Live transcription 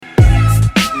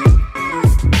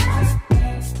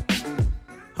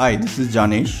Hi, this is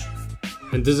Janesh.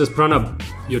 And this is Pranab.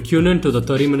 You're tuned in to the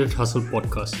 30-Minute Hustle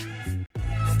podcast.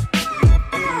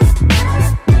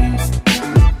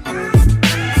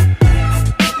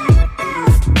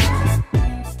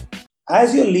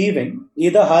 As you're leaving,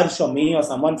 either Harsh or me or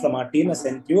someone from our team has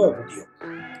sent you a video.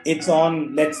 It's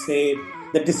on, let's say,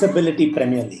 the Disability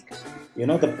Premier League. You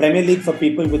know, the Premier League for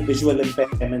people with visual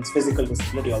impairments, physical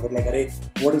disability, all that. Like, hey,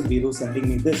 what is Viru sending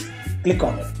me this? Click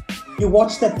on it. You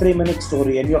watch that 3-minute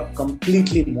story and you're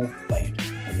completely moved by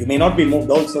it. You may not be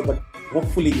moved also, but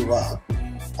hopefully you are.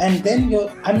 And then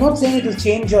I'm not saying it will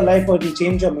change your life or it will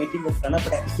change your meeting with Pranab,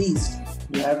 but at least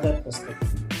you have that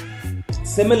perspective.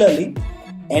 Similarly,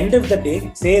 end of the day,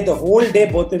 say the whole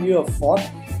day both of you have fought,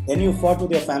 then you fought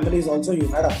with your families also, you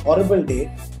had a horrible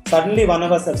day. Suddenly one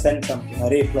of us have sent something,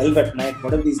 array 12 at night,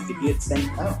 what have these idiots sent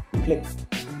now? Click.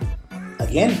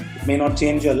 Again, it may not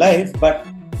change your life, but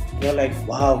you're like,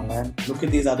 wow, man, look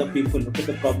at these other people, look at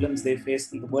the problems they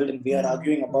face in the world, and we are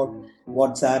arguing about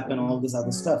WhatsApp and all this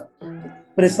other stuff.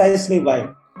 Precisely why,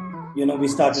 we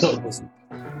started with this.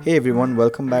 Hey everyone,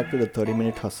 welcome back to the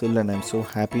 30-Minute Hustle, and I'm so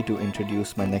happy to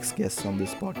introduce my next guest on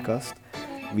this podcast.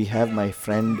 We have my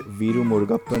friend Viru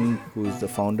Murugappan, who is the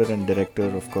founder and director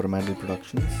of Coromandel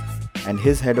Productions, and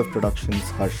his head of productions,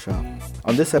 Harsha.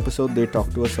 On this episode, they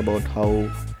talk to us about how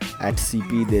at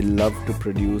CP they love to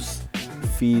produce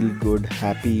feel-good,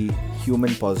 happy,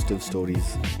 human-positive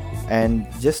stories, and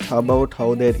just about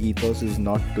how their ethos is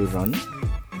not to run,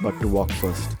 but to walk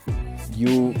first.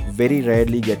 You very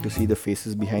rarely get to see the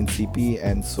faces behind CP,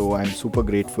 and so I'm super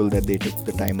grateful that they took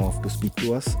the time off to speak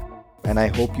to us. And I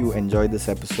hope you enjoy this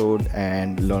episode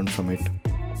and learn from it.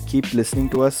 Keep listening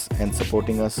to us and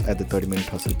supporting us at the 30-Minute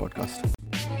Hustle podcast.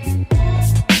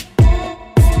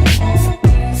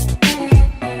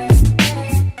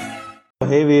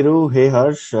 Hey Viru, hey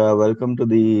Harsh, welcome to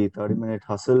the 30-Minute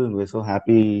Hustle. We're so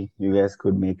happy you guys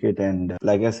could make it, and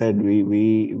like I said,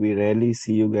 we rarely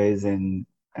see you guys, and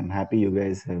I'm happy you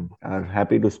guys are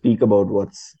happy to speak about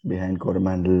what's behind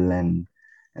Coromandel and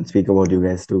speak about you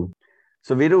guys too.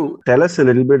 So Viru, tell us a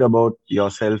little bit about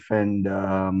yourself and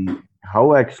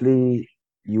how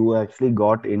you actually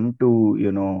got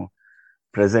into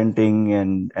presenting,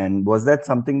 and was that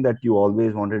something that you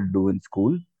always wanted to do in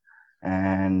school?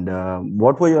 And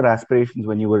what were your aspirations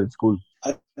when you were in school?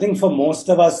 I think for most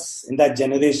of us in that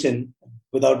generation,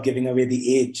 without giving away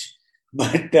the age,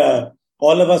 but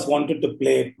all of us wanted to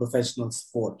play professional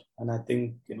sport. And I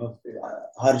think,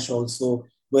 Harsh also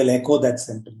will echo that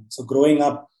sentiment. So growing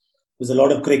up, there's a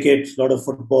lot of cricket, a lot of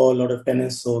football, a lot of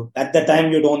tennis. So at that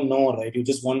time, you don't know, right? You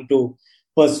just want to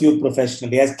pursue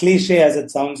professionally. As cliche as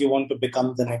it sounds, you want to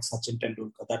become the next Sachin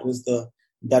Tendulkar. That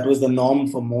was the norm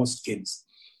for most kids.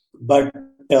 But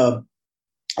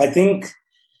I think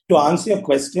to answer your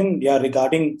question,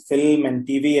 regarding film and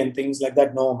TV and things like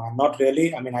that, no, man, not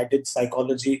really. I mean, I did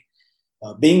psychology.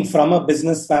 Being from a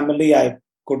business family, I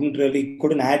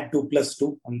couldn't add 2 plus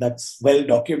 2, and that's well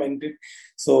documented.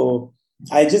 So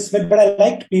I just went, but I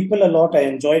liked people a lot. I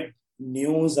enjoyed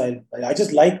news. I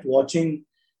just liked watching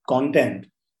content,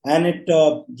 and it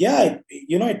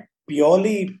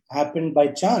purely happened by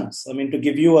chance. I mean, to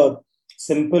give you a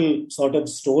simple sort of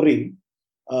story,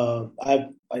 I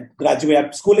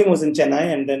graduated. Schooling was in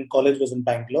Chennai, and then college was in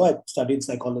Bangalore. I studied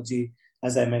psychology,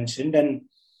 as I mentioned, and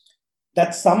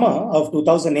that summer of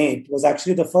 2008 was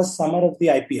actually the first summer of the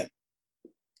IPL.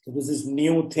 It was this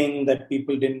new thing that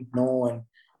people didn't know,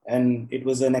 and it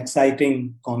was an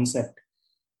exciting concept.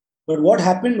 But what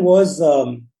happened was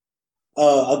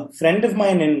a friend of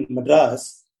mine in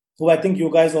Madras, who I think you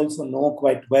guys also know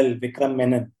quite well, Vikram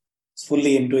Menon, is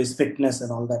fully into his fitness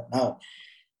and all that now.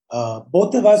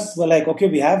 Both of us were like, okay,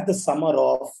 we have the summer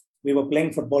off. We were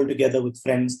playing football together with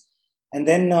friends. And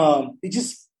then we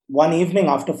just one evening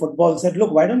after football said,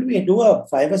 look, why don't we do a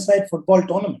 5-a-side football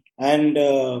tournament? And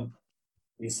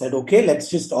we said, okay, let's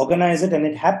just organize it. And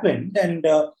it happened. And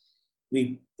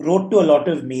we wrote to a lot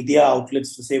of media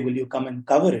outlets to say, will you come and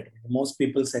cover it? Most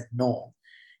people said no,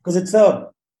 because it's a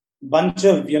bunch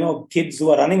of, kids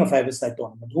who are running a 5-a-side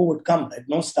tournament. Who would come, right?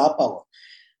 No star power.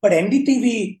 But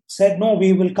NDTV said, no,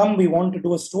 we will come. We want to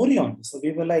do a story on this. So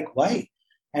we were like, why?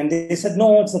 And they said,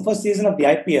 no, it's the first season of the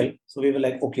IPL. So we were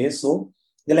like, okay, so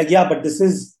they're like, yeah, but this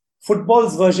is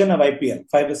football's version of IPL,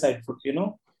 5-a-side foot,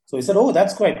 So we said, oh,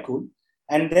 that's quite cool.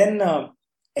 And then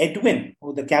Edwin,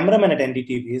 who the cameraman at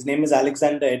NDTV, his name is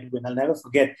Alexander Edwin, I'll never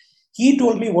forget. He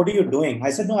told me, what are you doing? I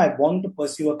said, no, I want to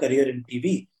pursue a career in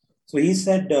TV. So he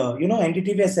said,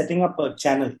 NDTV is setting up a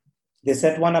channel. They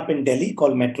set one up in Delhi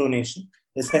called Metro Nation.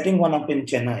 They're setting one up in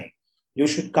Chennai. You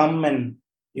should come and,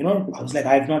 I was like,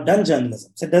 I have not done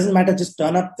journalism. So it doesn't matter, just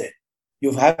turn up there.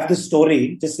 You have this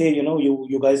story. Just say,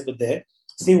 you guys were there.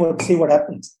 See what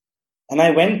happens. And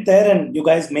I went there, and you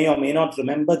guys may or may not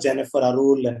remember Jennifer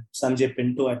Arul and Sanjay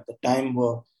Pinto at the time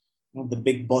were the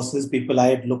big bosses, people I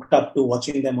had looked up to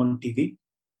watching them on TV.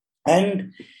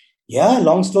 And yeah,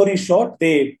 long story short,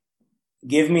 they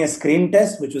gave me a screen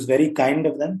test, which was very kind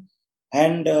of them.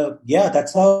 And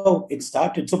that's how it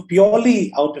started. So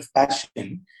purely out of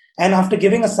passion. And after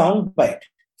giving a sound bite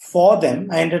for them,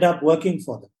 I ended up working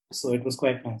for them. So it was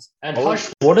quite nice. And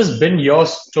Harsh, what has been your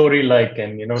story like?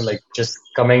 And, just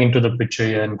coming into the picture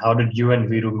here, and how did you and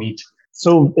Viru meet?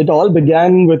 So it all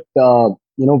began with,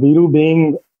 Viru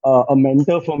being a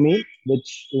mentor for me,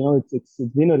 which, it's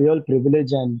been a real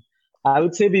privilege. And I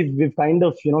would say we've kind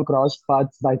of, crossed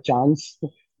paths by chance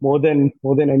more than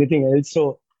anything else.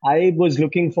 So I was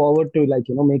looking forward to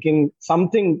making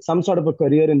some sort of a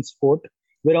career in sport.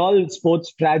 We're all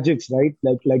sports tragics, right?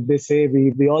 Like they say,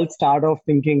 we all start off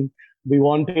thinking we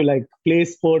want to play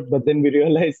sport, but then we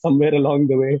realize somewhere along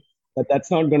the way that that's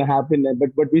not going to happen.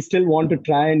 But we still want to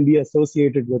try and be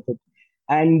associated with it.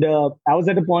 And I was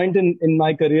at a point in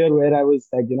my career where I was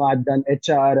I'd done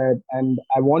HR and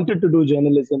I wanted to do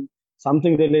journalism,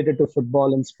 something related to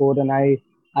football and sport. And I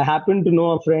happened to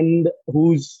know a friend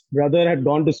whose brother had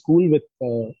gone to school with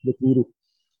Viru.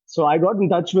 So I got in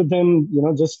touch with him,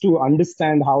 just to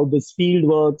understand how this field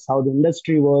works, how the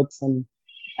industry works. And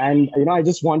I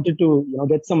just wanted to,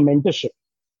 get some mentorship.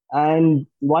 And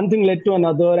one thing led to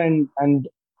another. And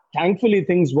thankfully,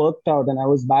 things worked out. And I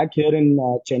was back here in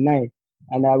Chennai.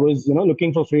 And I was,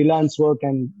 looking for freelance work.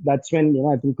 And that's when,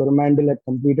 I think Coromandel had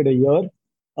completed a year.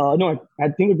 No, I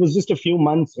think it was just a few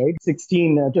months, right?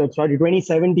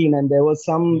 2017. And there was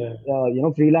some,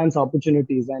 freelance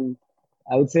opportunities. And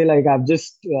I would say I've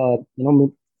just,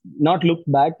 not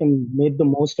looked back and made the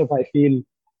most of, I feel,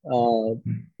 the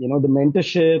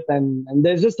mentorship. And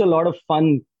there's just a lot of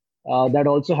fun that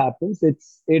also happens. It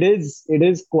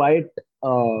is quite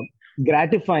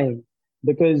gratifying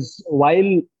because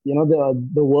while,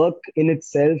 the work in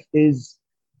itself is,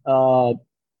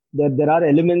 there are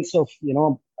elements of,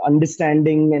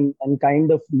 understanding and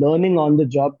kind of learning on the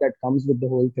job that comes with the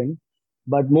whole thing.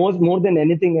 But more than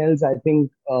anything else, I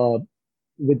think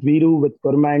with Viru, with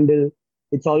Coromandel,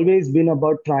 it's always been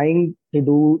about trying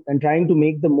to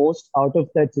make the most out of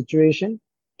that situation,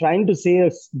 trying to say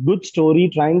a good story,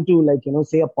 trying to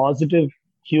say a positive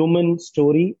human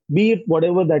story, be it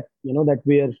whatever that, that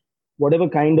we're, whatever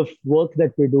kind of work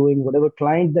that we're doing, whatever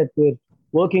client that we're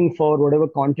working for, whatever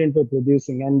content we're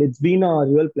producing. And it's been a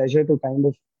real pleasure to kind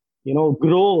of,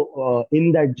 grow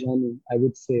in that journey, I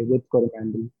would say, with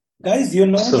Coromandel. Guys,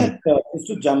 that just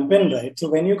to jump in, right? So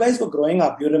when you guys were growing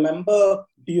up, you remember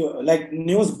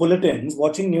news bulletins,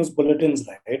 watching news bulletins,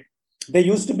 right? There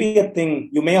used to be a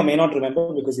thing, you may or may not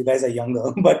remember because you guys are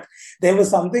younger, but there was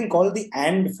something called the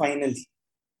 "and finally."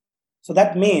 So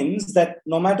that means that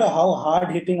no matter how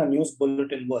hard hitting a news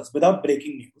bulletin was, without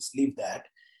breaking news, leave that.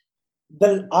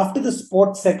 After the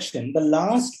sports section, the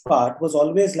last part was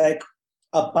always like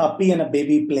a puppy and a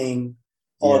baby playing,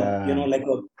 or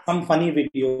some funny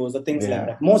videos or things like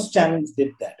that. Most channels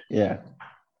did that. Yeah.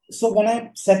 So when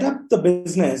I set up the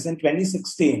business in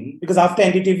 2016, because after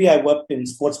NDTV, I worked in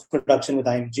sports production with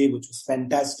IMG, which was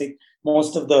fantastic.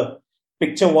 Most of the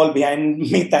picture wall behind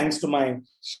me, thanks to my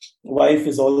wife,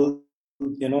 is all,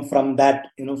 from that,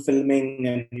 filming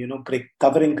and,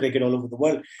 covering cricket all over the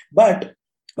world. But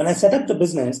when I set up the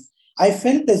business, I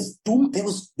felt there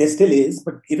still is,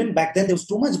 but even back then, there was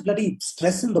too much bloody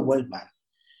stress in the world, man.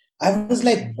 I was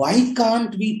like, why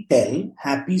can't we tell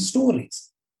happy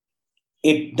stories?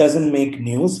 It doesn't make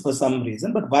news for some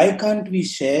reason, but why can't we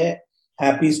share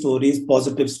happy stories,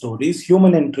 positive stories,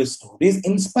 human interest stories,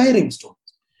 inspiring stories?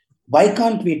 Why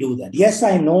can't we do that? Yes,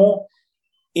 I know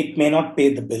it may not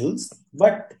pay the bills,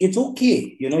 but it's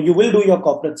okay. You will do your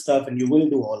corporate stuff and you will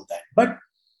do all that, but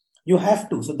you have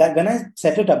to. So that when I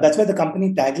set it up, that's why the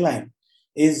company tagline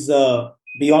is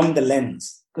beyond the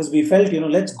lens. Because we felt,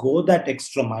 let's go that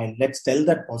extra mile. Let's tell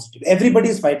that positive. Everybody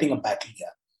is fighting a battle here.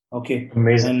 Okay.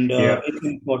 Amazing. And it's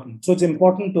important. So it's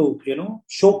important to,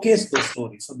 showcase those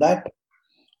stories. So that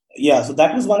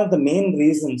was one of the main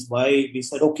reasons why we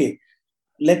said, okay,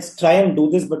 let's try and do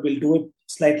this, but we'll do it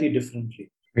slightly differently.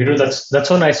 Viru, that's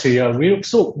so nice to hear. Viru,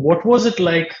 so what was it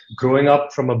like growing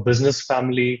up from a business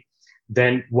family,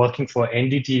 then working for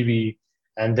NDTV,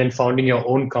 and then founding your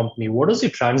own company? What was the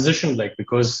transition like?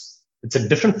 Because it's a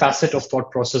different facet of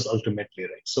thought process ultimately,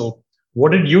 right? So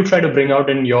what did you try to bring out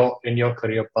in your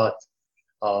career path,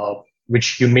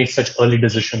 which you made such early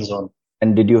decisions on?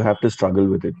 And did you have to struggle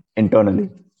with it internally?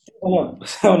 On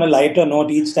a lighter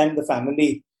note, each time the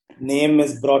family name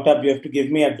is brought up, you have to give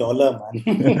me $1,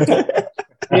 man.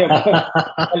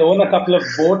 I'll own a couple of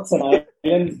boats and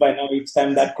islands by now each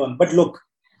time that comes. But look,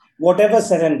 whatever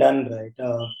said and done, right?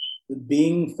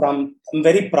 I'm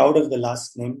very proud of the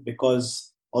last name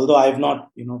because although I've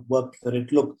not, worked for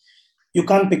it, look, you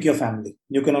can't pick your family.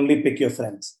 You can only pick your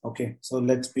friends. Okay. So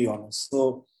let's be honest.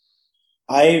 So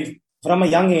from a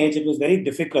young age, it was very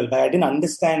difficult. I didn't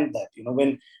understand that,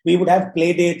 when we would have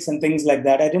play dates and things like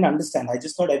that, I didn't understand. I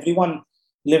just thought everyone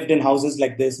lived in houses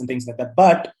like this and things like that.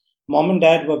 But mom and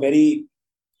dad were the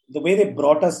way they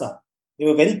brought us up, they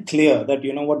were very clear that,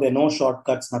 there are no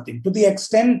shortcuts, nothing. To the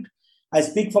extent, I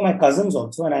speak for my cousins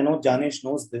also, and I know Janesh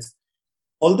knows this.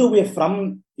 Although we're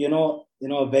from,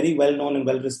 a very well-known and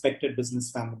well-respected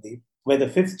business family, we're the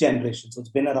fifth generation, so it's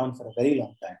been around for a very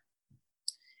long time.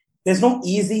 There's no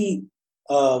easy,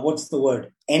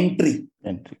 entry.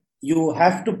 You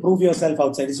have to prove yourself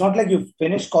outside. It's not like you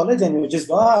finish college and you just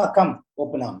go, come,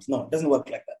 open arms. No, it doesn't work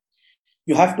like that.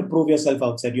 You have to prove yourself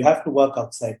outside. You have to work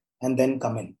outside and then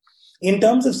come in. In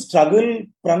terms of struggle,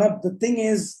 Pranab, the thing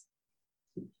is,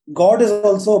 God is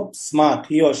also smart,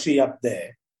 he or she up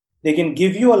there. They can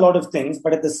give you a lot of things,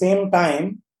 but at the same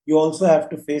time, you also have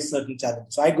to face certain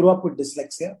challenges. So I grew up with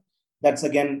dyslexia. That's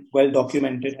again well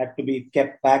documented. Had to be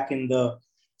kept back in the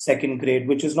second grade,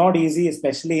 which is not easy,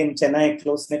 especially in Chennai,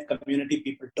 close-knit community,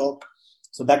 people talk.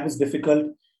 So that was difficult.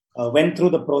 Went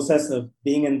through the process of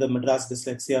being in the Madras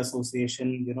Dyslexia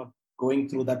Association, going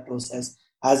through that process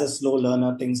as a slow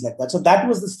learner, things like that. So that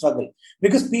was the struggle.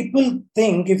 Because people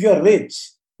think if you're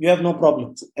rich, you have no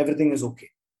problems. Everything is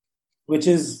okay, which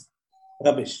is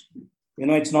rubbish.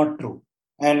 It's not true.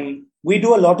 And we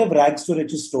do a lot of rags to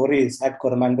riches stories at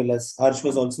Coromandel, as Harsh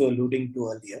was also alluding to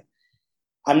earlier.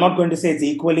 I'm not going to say it's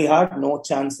equally hard, no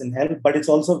chance in hell, but it's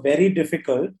also very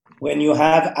difficult when you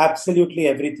have absolutely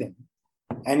everything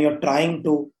and you're trying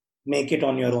to make it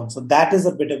on your own. So that is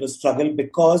a bit of a struggle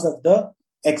because of the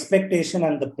expectation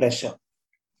and the pressure.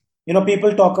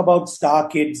 People talk about star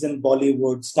kids in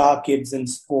Bollywood, star kids in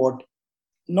sport.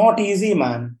 Not easy,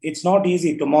 man. It's not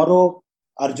easy. Tomorrow,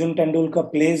 Arjun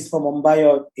Tendulkar plays for Mumbai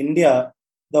or India,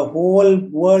 the whole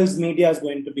world's media is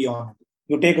going to be on it.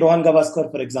 You take Rohan Gavaskar,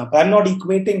 for example. I'm not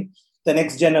equating the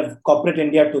next gen of corporate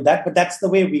India to that, but that's the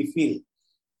way we feel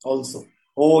also.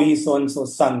 Oh, he's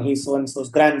so-and-so's son, he's so-and-so's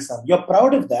grandson. You're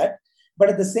proud of that. But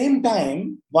at the same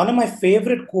time, one of my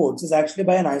favorite quotes is actually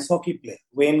by an ice hockey player,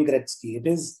 Wayne Gretzky.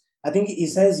 I think he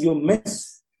says, you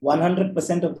miss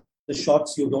 100% of the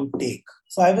shots you don't take.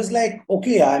 So I was like,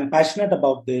 okay, I'm passionate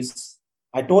about this.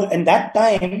 And that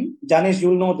time, Janesh,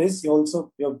 you'll know this. You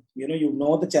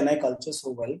know the Chennai culture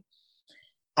so well.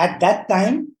 At that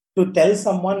time, to tell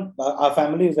someone, our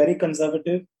family is very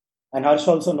conservative, and Harsh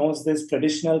also knows this,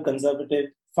 traditional, conservative,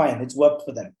 fine, it's worked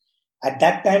for them. At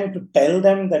that time, to tell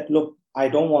them that, look, I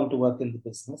don't want to work in the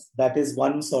business, that is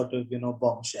one sort of,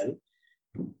 bombshell.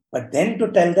 But then to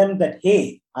tell them that,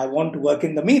 hey, I want to work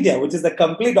in the media, which is the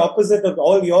complete opposite of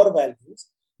all your values,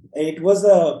 it was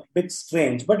a bit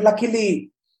strange. But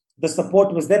luckily, the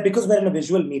support was there because we're in a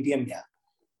visual medium, yeah.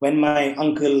 When my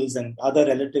uncles and other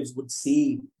relatives would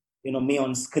see, me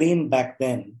on screen back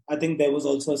then, I think there was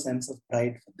also a sense of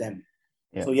pride for them.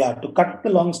 Yeah. So yeah, to cut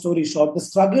the long story short, the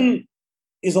struggle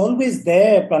is always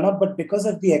there, Pranab, but because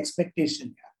of the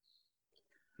expectation,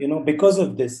 yeah. Because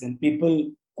of this, and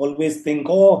people always think,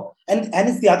 oh, and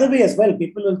it's the other way as well.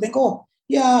 People will think, oh,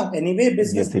 yeah, anyway,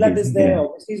 business blood is there. Yeah.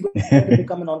 He's going to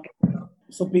become an entrepreneur.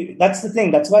 So that's the thing.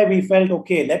 That's why we felt,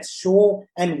 okay, let's show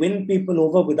and win people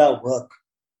over with our work.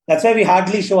 That's why we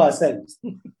hardly show ourselves.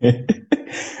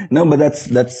 No, but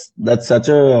that's such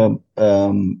a.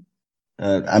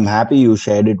 I'm happy you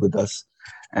shared it with us,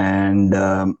 and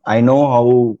I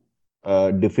know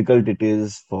how difficult it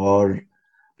is for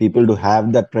people to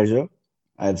have that pressure.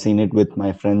 I've seen it with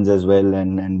my friends as well,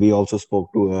 and we also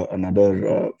spoke to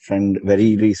another friend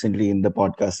very recently in the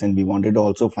podcast, and we wanted to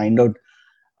also find out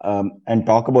and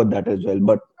talk about that as well.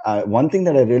 But one thing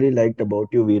that I really liked about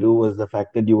you, Viru, was the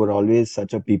fact that you were always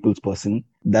such a people's person.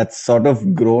 That's sort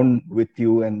of grown with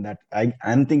you, and that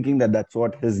I'm thinking that that's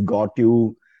what has got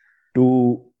you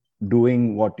to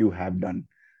doing what you have done.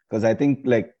 Because I think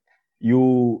like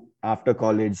you after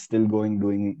college still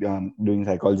doing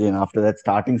psychology, and after that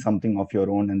starting something of your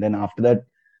own, and then after that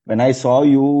when I saw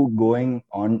you going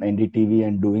on NDTV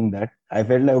and doing that, I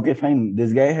felt like, okay, fine,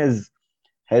 this guy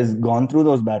has gone through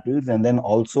those battles, and then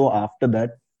also after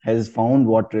that has found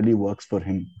what really works for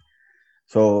him.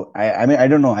 So I mean, I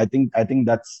don't know, I think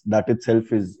that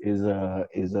itself is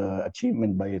a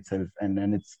achievement by itself,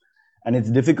 and it's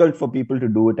difficult for people to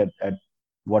do it at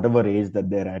whatever age that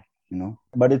they're at,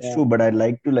 but it's true. But I'd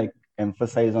like to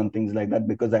emphasize on things like that,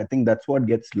 because I think that's what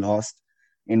gets lost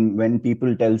in when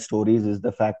people tell stories, is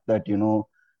the fact that,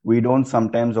 we don't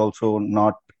sometimes also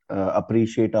not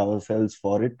appreciate ourselves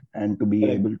for it, and to be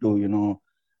Correct. able to,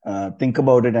 think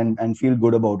about it and feel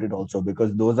good about it also,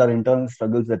 because those are internal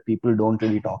struggles that people don't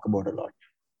really talk about a lot.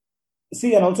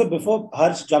 See, and also before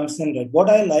Harsh jumps in, right, what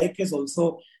I like is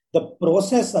also the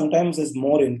process sometimes is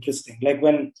more interesting. Like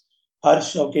when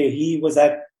Harsh, okay, he was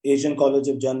at Asian College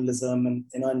of Journalism, and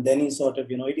and then he sort of,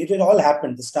 it all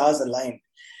happened, the stars aligned.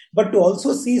 But to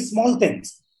also see small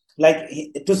things, like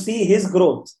to see his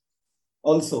growth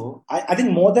also, I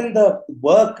think more than the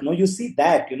work, you see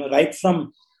that, right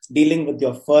from dealing with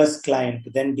your first client to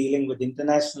then dealing with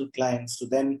international clients to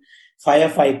then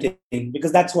firefighting,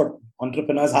 because that's what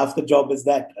entrepreneurs, half the job is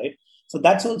that, right? So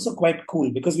that's also quite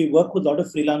cool because we work with a lot of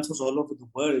freelancers all over the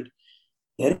world.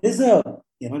 There is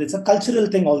it's a cultural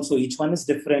thing also. Each one is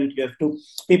different. You have to,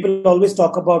 people always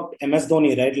talk about MS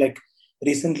Dhoni, right? Like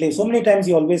recently, so many times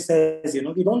he always says,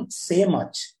 we don't say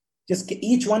much. Just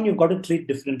each one you've got to treat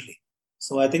differently.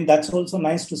 So I think that's also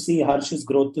nice to see Harsh's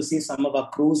growth, to see some of our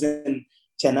crews in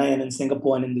Chennai and in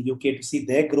Singapore and in the UK, to see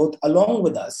their growth along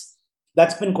with us.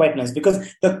 That's been quite nice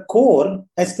because the core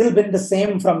has still been the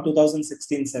same from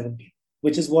 2016-17,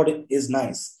 which is what it is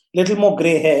nice. Little more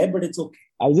gray hair, but it's okay.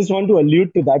 I just want to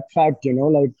allude to that fact,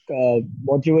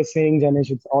 what you were saying,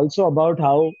 Janesh. It's also about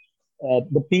how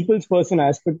the people's person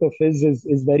aspect of his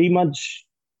is very much,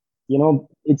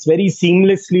 it's very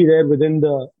seamlessly there within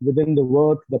the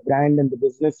work, the brand, and the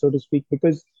business, so to speak.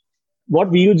 Because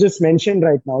what you just mentioned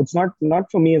right now, it's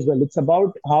not for me as well. It's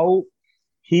about how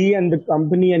he and the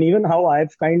company, and even how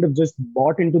I've kind of just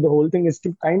bought into the whole thing, is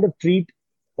to kind of treat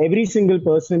every single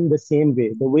person the same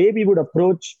way. The way we would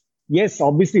approach, yes,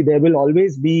 obviously there will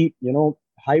always be,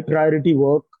 high priority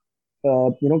work,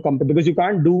 because you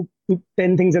can't do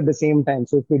 10 things at the same time.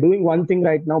 So if we're doing one thing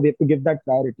right now, we have to give that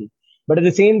priority. But at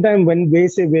the same time, when we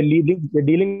say we're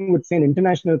dealing with, say, an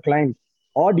international client,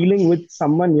 or dealing with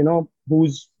someone,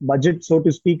 whose budget, so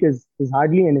to speak, is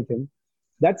hardly anything,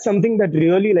 that's something that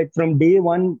really, like, from day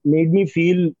one made me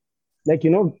feel like,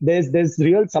 there's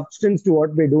real substance to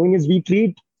what we're doing. Is we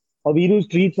treat, or Viru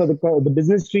treats, or the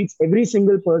business treats every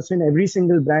single person, every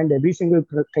single brand, every single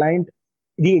client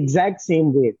the exact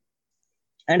same way.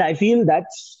 And I feel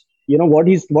that's,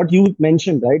 what you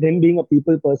mentioned, right? Him being a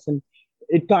people person,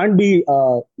 it can't be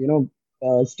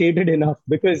stated enough,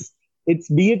 because it's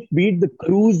be it the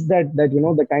crews that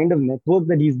the kind of network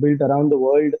that he's built around the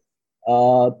world.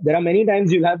 There are many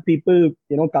times you'll have people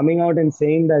coming out and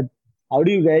saying that, how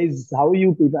are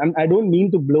you people? I don't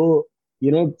mean to blow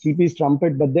CP's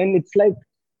trumpet, but then it's like,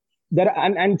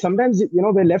 and sometimes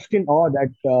we're left in awe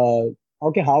that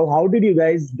okay, how did you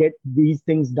guys get these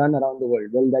things done around the world?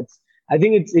 Well, that's, I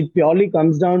think it purely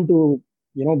comes down to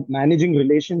managing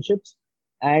relationships.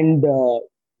 And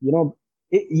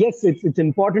yes, it's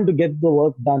important to get the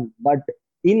work done, but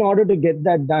in order to get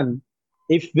that done,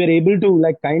 if we're able to,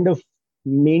 like, kind of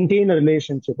maintain a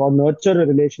relationship or nurture a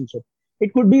relationship,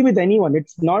 it could be with anyone.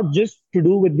 It's not just to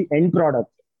do with the end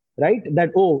product, right?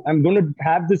 That, oh, I'm going to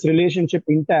have this relationship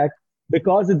intact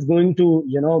because it's going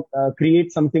to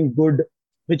create something good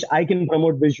which I can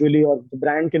promote visually, or the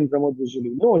brand can promote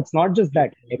visually. No, it's not just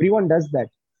that. Everyone does that,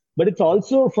 but it's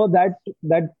also for that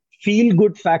feel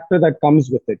good factor that comes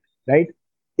with it, right?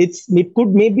 It could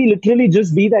maybe literally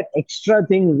just be that extra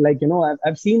thing. Like,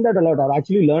 I've seen that a lot. I've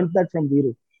actually learned that from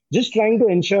Viru. Just trying to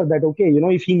ensure that, okay,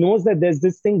 if he knows that there's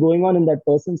this thing going on in that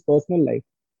person's personal life,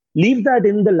 leave that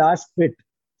in the last bit,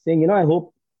 saying, I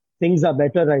hope things are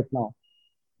better right now.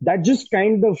 That just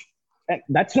kind of,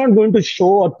 that's not going to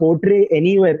show or portray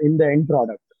anywhere in the end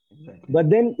product. Exactly. But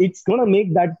then it's going to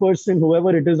make that person,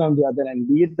 whoever it is on the other end,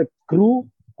 be it the crew,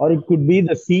 or it could be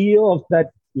the CEO of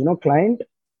that, client,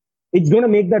 it's going to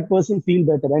make that person feel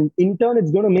better. And in turn,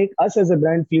 it's going to make us as a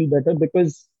brand feel better,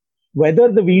 because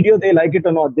whether the video they like it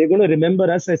or not, they're going to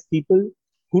remember us as people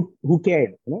who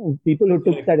cared, people who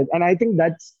took that. And I think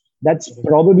that's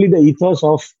probably the ethos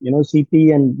of,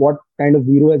 CP, and what kind of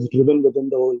Viru has driven within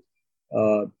the whole,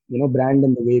 brand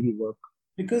and the way we work.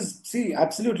 Because, see,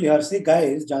 absolutely, Harsi,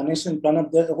 guys, Janesh and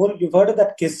Pranab, you've heard of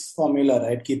that KISS formula,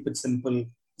 right? Keep it simple,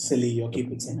 silly, or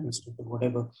keep it simple, stupid,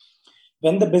 whatever.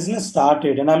 When the business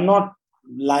started, and I'm not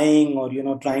lying or,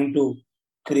 trying to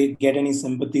get any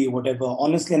sympathy, whatever,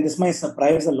 honestly, and this might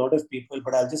surprise a lot of people,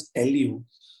 but I'll just tell you,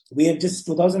 we had just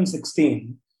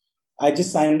 2016, we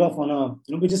just signed off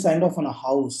on a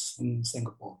house in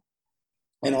Singapore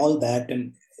and all that.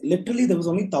 And literally there was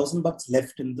only $1,000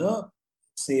 left in the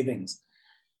savings.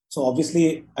 So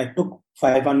obviously I took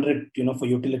 500, for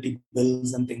utility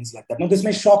bills and things like that. Now this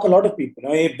may shock a lot of people.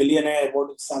 Hey, billionaire,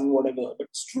 son, whatever, but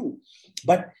it's true.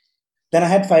 But then I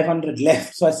had 500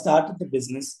 left. So I started the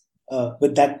business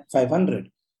with that 500.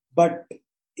 But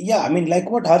yeah, I mean, like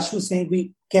what Harsh was saying,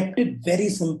 we kept it very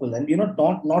simple and,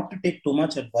 not to take too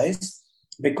much advice,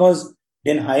 because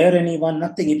didn't hire anyone,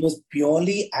 nothing. It was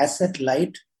purely asset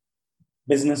light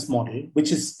business model,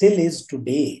 which still is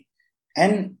today.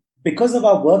 And because of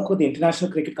our work with the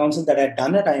International Cricket Council that I had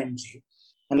done at IMG,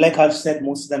 and like Harsh said,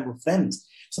 most of them were friends.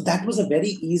 So that was a very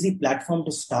easy platform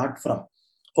to start from.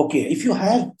 Okay, if you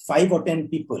have 5 or 10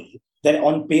 people that are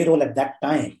on payroll at that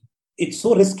time, it's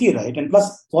so risky, right? And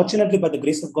plus, fortunately, by the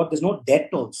grace of God, there's no debt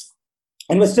also.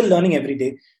 And we're still learning every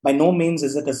day. By no means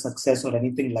is it a success or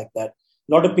anything like that.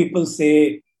 A lot of people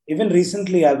say, even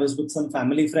recently, I was with some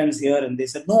family friends here and they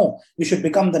said, no, you should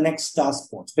become the next Star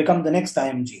Sports, become the next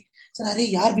IMG. I said,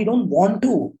 yaar, we don't want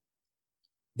to.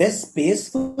 There's space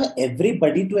for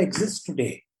everybody to exist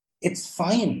today. It's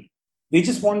fine. We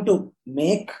just want to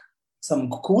make some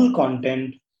cool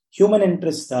content, human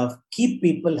interest stuff, keep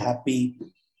people happy,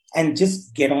 and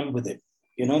just get on with it.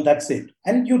 That's it.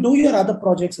 And you do your other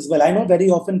projects as well. I know very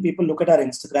often people look at our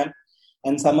Instagram,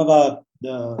 and some of our,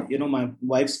 my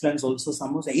wife's friends also,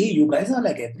 some will say, hey, you guys are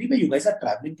like everywhere. You guys are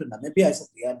traveling to Namibia. I said,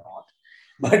 we are not.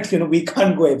 But, we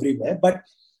can't go everywhere. But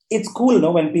it's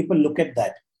cool, when people look at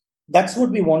that. That's what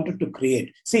we wanted to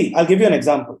create. See, I'll give you an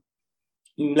example.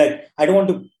 Like, I don't want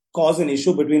to cause an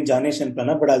issue between Janesh and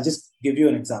Pranav, but I'll just give you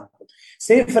an example.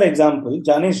 Say, for example,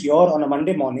 Janesh, you're on a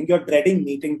Monday morning, you're dreading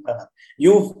meeting Pranav.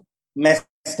 You've messed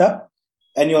up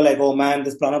and you're like, oh man,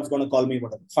 this Pranav's going to call me,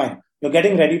 whatever. Fine. You're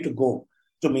getting ready to go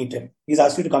to meet him. He's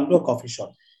asked you to come to a coffee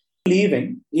shop.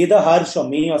 Leaving, either Harsh or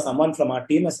me or someone from our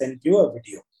team has sent you a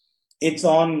video. It's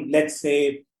on, let's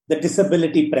say, the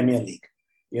Disability Premier League.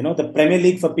 The Premier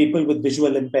League for people with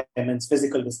visual impairments,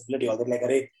 physical disability. Or they're like,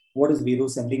 hey, what is Viru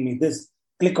sending me this?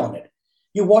 Click on it.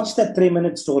 You watch that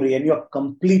 3-minute story and you're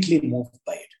completely moved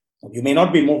by it. You may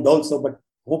not be moved also, but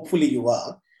hopefully you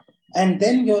are. And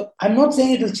then I'm not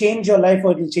saying it will change your life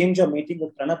or it will change your meeting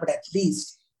with Pranav, but at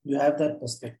least you have that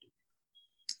perspective.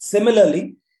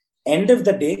 Similarly, end of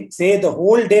the day, say the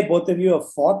whole day both of you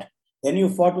have fought, then you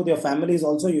fought with your families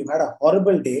also, you've had a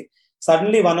horrible day.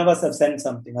 Suddenly one of us have sent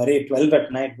something. Array, 12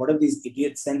 at night, what have these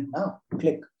idiots sent now?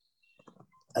 Click.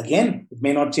 Again, it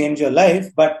may not change your life,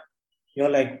 but you're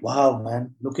like, wow,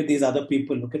 man, look at these other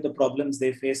people. Look at the problems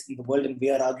they face in the world. And we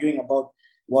are arguing about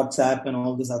WhatsApp and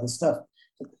all this other stuff.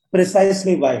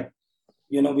 Precisely why,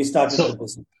 we started the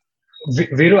business.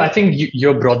 Viru, I think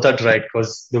you brought that right,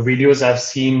 because the videos I've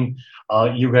seen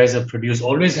you guys have produced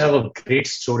always have a great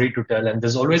story to tell, and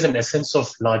there's always an essence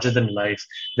of larger than life.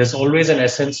 There's always an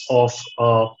essence of,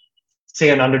 say,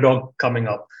 an underdog coming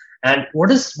up. And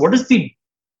what is the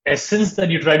essence that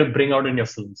you try to bring out in your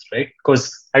films, right?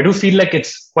 Because I do feel like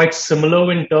it's quite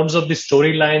similar in terms of the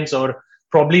storylines, or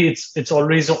probably it's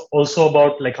always also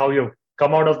about like how you've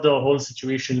come out of the whole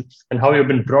situation and how you've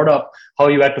been brought up, how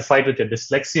you had to fight with your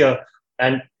dyslexia.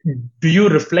 And do you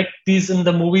reflect these in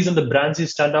the movies and the brands you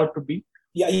stand out to be?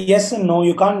 Yeah, yes and no.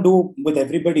 You can't do with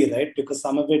everybody, right? Because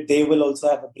some of it, they will also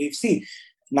have a brief. See,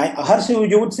 Harsh,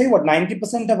 you would say what,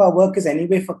 90% of our work is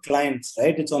anyway for clients,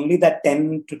 right? It's only that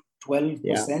 10 to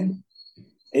 12%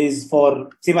 is for,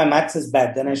 see, my maths is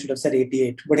bad. Then I should have said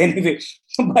 88. But anyway,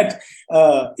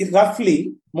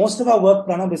 roughly, most of our work,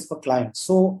 Pranav, is for clients.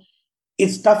 So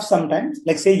it's tough sometimes.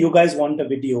 Like say you guys want a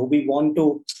video, we'll want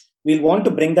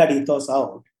to bring that ethos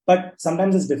out. But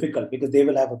sometimes it's difficult because they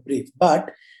will have a brief.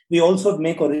 But we also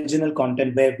make original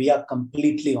content where we are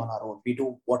completely on our own. We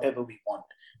do whatever we want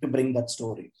to bring that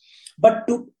story. But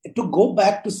to go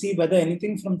back to see whether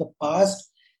anything from the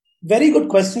past, very good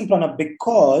question, Pranav,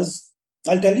 because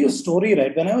I'll tell you a story,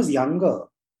 right? When I was younger,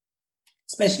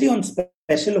 especially on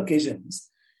special occasions,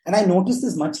 and I noticed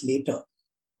this much later,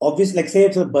 obviously, like say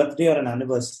it's a birthday or an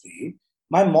anniversary,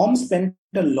 my mom spent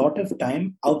a lot of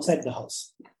time outside the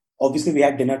house. Obviously, we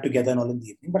had dinner together and all in the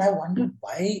evening, but I wondered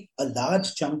why a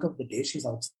large chunk of the day she's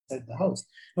outside the house.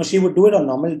 Now, she would do it on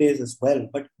normal days as well,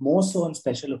 but more so on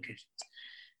special occasions.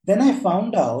 Then I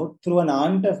found out through an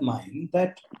aunt of mine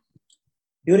that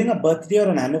during a birthday or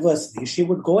an anniversary, she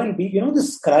would go and be, the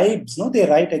scribes, they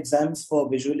write exams for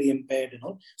visually impaired,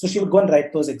 So she would go and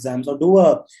write those exams or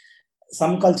do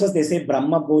some cultures, they say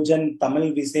Brahma Bhojan,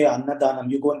 Tamil, we say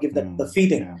Annadanam. You go and give the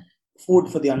feeding, food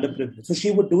for the underprivileged. So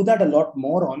she would do that a lot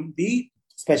more on the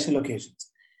special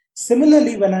occasions.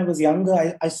 Similarly, when I was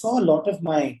younger, I saw a lot of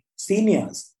my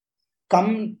seniors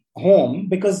come home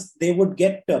because they would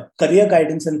get career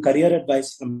guidance and career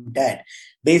advice from dad.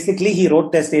 Basically, he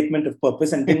wrote their statement of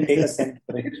purpose and didn't take a cent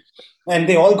for it. And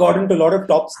they all got into a lot of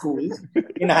top schools.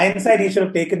 In hindsight, he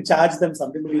should have charged them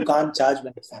something, but you can't charge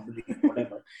when it's family,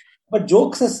 whatever. But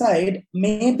jokes aside,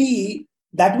 maybe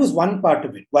that was one part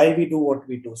of it, why we do what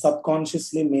we do.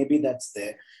 Subconsciously, maybe that's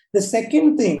there. The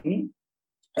second thing,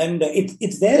 and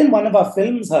it's there in one of our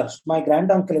films, Harsh, my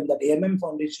granduncle in that AMM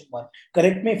Foundation one,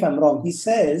 correct me if I'm wrong, he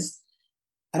says,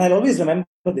 and I'll always remember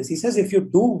this, he says, if you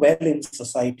do well in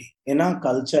society, in our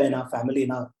culture, in our family,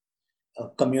 in our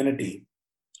community,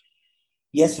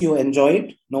 yes, you enjoy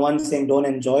it. No one's saying don't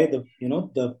enjoy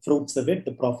the fruits of it,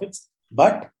 the profits.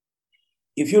 But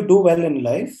if you do well in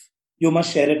life, you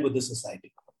must share it with the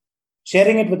society.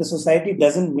 Sharing it with the society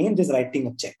doesn't mean just writing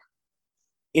a check.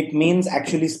 It means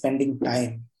actually spending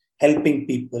time, helping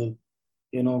people,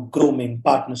 grooming,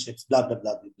 partnerships, blah, blah,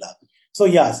 blah, blah, blah. So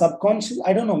yeah, subconscious,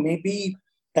 I don't know, maybe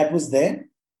that was there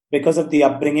because of the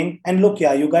upbringing. And look,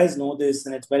 yeah, you guys know this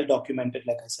and it's well documented.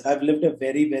 Like I said, I've lived a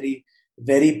very, very,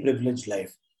 very privileged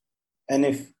life. And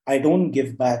if I don't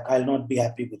give back, I'll not be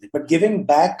happy with it. But giving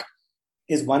back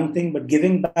is one thing, but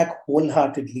giving back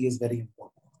wholeheartedly is very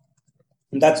important.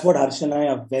 And that's what Harsh and I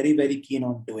are very, very keen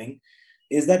on doing,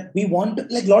 is that we want,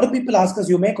 like a lot of people ask us,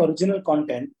 you make original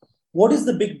content, what is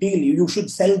the big deal? You should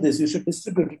sell this, you should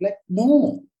distribute it. Like,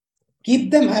 no,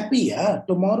 keep them happy. Yeah,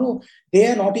 tomorrow they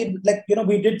are not able, like,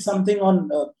 we did something on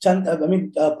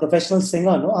professional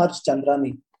singer, no, Harsh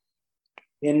Chandrani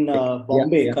in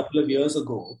Bombay a couple of years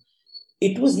ago.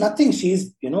 It was nothing.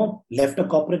 She's, left a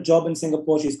corporate job in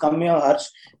Singapore. She's come here, Harsh,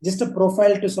 just a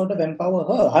profile to sort of empower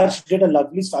her. Harsh did a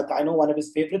lovely start. I know one of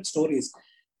his favorite stories.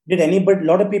 A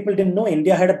lot of people didn't know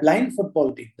India had a blind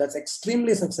football team that's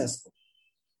extremely successful.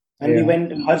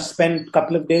 And Harsh spent a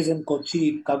couple of days in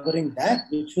Kochi covering that,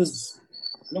 which was,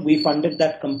 we funded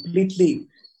that completely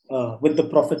with the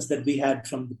profits that we had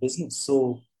from the business.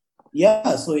 So,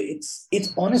 yeah, so it's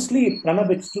honestly,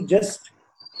 Pranav, it's to just,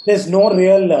 there's no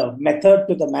real method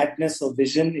to the madness or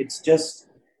vision. It's just,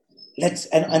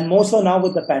 and more so now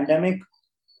with the pandemic,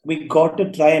 we got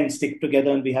to try and stick together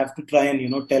and we have to try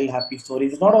and, tell happy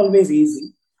stories. It's not always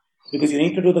easy because you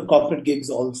need to do the corporate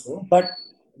gigs also, but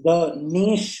the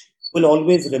niche will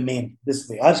always remain this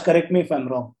way. Harsh, correct me if I'm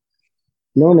wrong.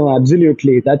 No,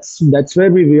 absolutely. That's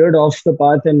where we veered off the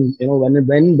path. And,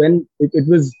 when it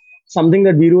was something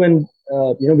that Viru and,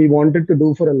 we wanted to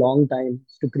do for a long time,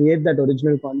 to create that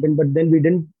original content, but then we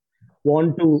didn't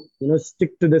want to,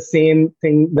 stick to the same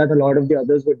thing that a lot of the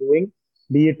others were doing,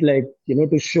 be it like,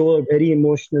 to show a very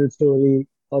emotional story,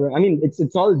 or,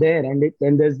 it's all there,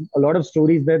 and there's a lot of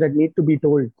stories there that need to be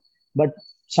told. But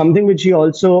something which you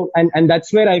also, and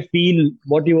that's where I feel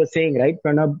what you were saying, right,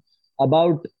 Pranab,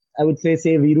 about, I would say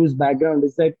Viru's background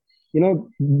is that,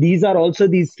 these are also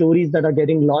these stories that are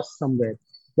getting lost somewhere.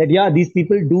 That, yeah, these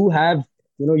people do have,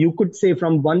 you could say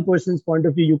from one person's point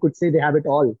of view, you could say they have it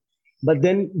all. But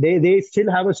then they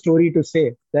still have a story to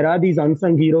say. There are these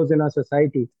unsung heroes in our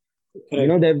society.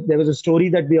 Right. There was a story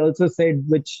that we also said,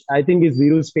 which I think is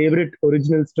Viru's favorite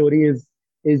original story,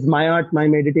 is My Art, My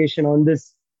Meditation, on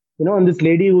this, on this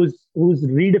lady who's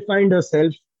redefined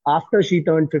herself after she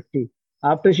turned 50,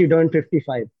 after she turned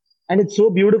 55. And it's so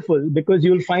beautiful because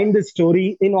you'll find this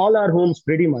story in all our homes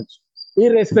pretty much,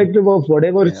 irrespective of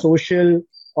whatever social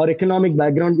or economic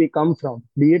background we come from,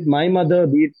 be it my mother,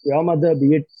 be it your mother,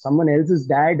 be it someone else's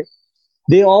dad.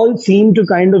 They all seem to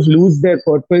kind of lose their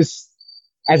purpose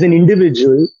as an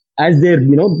individual as they're,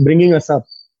 bringing us up.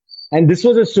 And this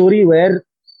was a story where,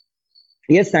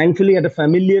 yes, thankfully at a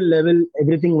familial level,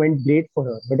 everything went great for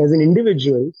her. But as an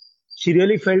individual, she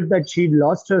really felt that she'd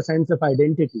lost her sense of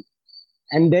identity.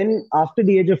 And then after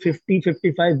the age of 50,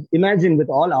 55, imagine with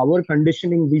all our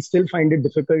conditioning, we still find it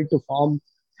difficult to form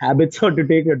habits or to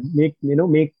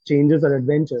make changes or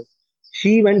adventures.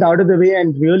 She went out of the way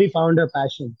and really found her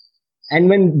passion. And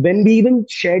when we even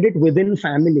shared it within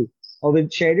family or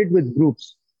shared it with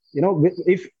groups,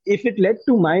 if it led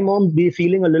to my mom be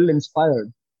feeling a little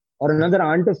inspired, or another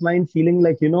aunt of mine feeling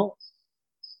like,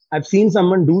 I've seen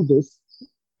someone do this,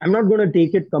 I'm not going to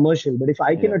take it commercial, but if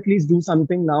I can at least do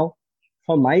something now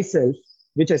for myself,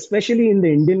 which especially in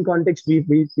the Indian context, we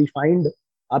find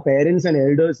our parents and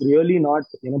elders really not,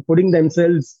 putting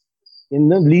themselves in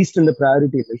the least in the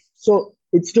priority list. So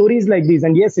it's stories like these.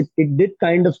 And yes, it did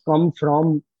kind of come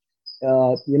from,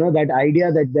 that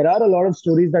idea that there are a lot of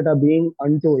stories that are being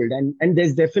untold. And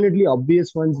there's definitely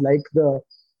obvious ones like the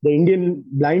Indian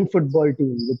blind football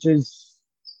team, which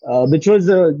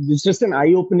was just an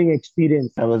eye-opening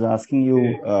experience. I was asking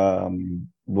you,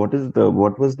 what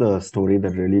was the story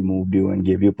that really moved you and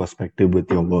gave you perspective with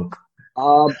your work?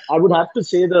 I would have to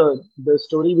say the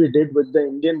story we did with the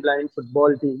Indian blind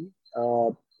football team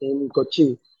in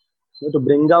Kochi, to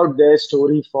bring out their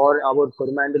story for our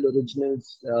Coromandel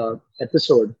Originals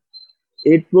episode.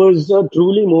 It was a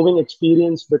truly moving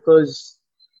experience because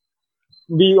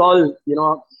we all,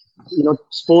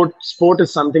 sport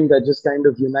is something that just kind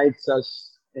of unites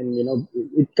us, and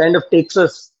it kind of takes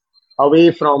us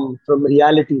away from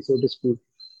reality, so to speak.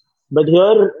 But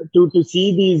here, to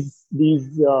see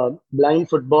these blind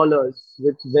footballers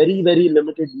with very very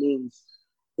limited means,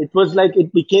 it was like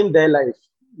it became their life.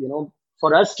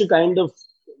 For us to kind of,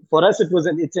 for us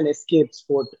it's an escape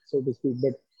sport, so to speak.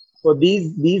 But for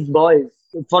these boys,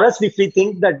 for us, if we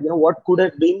think that what could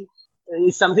have been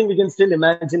is something we can still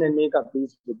imagine and make up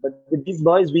peace with. But with these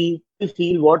boys, we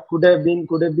feel what could have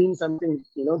been something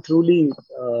truly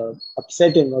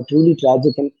upsetting or truly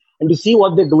tragic, and to see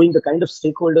what they're doing, the kind of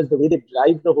stakeholders, the way they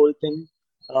drive the whole thing,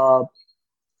 uh,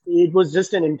 it was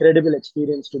just an incredible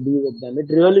experience to be with them. It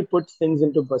really puts things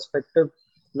into perspective,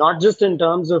 not just in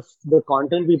terms of the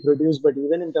content we produce, but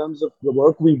even in terms of the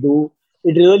work we do.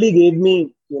 It really gave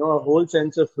me, a whole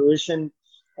sense of fruition.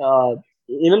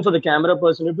 Even for the camera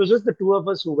person, it was just the two of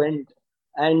us who went,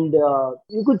 and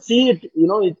you could see it.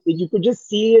 You could just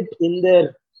see it in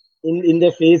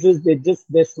their faces.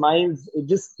 Their smiles. It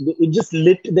just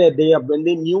lit their day up when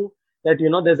they knew that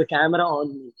there's a camera on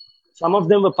me. Some of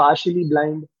them were partially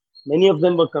blind, many of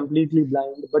them were completely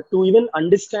blind. But to even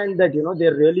understand that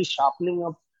they're really sharpening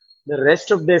up the rest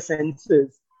of their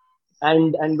senses,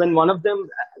 and when one of them,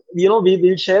 we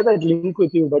will share that link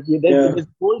with you. But there's a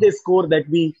whole day score that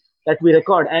we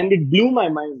record, and it blew my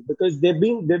mind because they've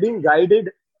been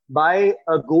guided by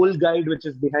a goal guide which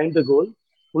is behind the goal,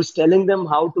 who's telling them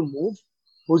how to move,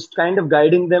 who's kind of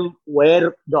guiding them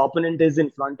where the opponent is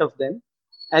in front of them.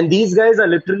 And these guys are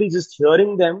literally just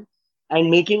hearing them and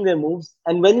making their moves.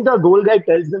 And when the goal guy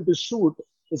tells them to shoot,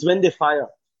 is when they fire.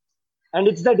 And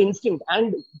it's that instinct.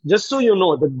 And just so you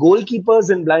know, the goalkeepers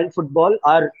in blind football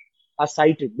are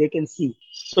sighted. They can see.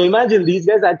 So imagine these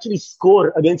guys actually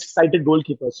score against sighted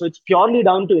goalkeepers. So it's purely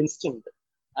down to instinct.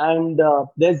 And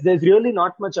there's really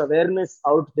not much awareness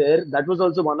out there. That was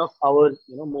also one of our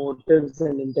motives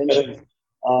and intentions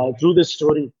through this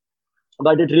story.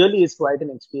 But it really is quite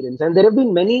an experience. And there have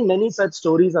been many, many such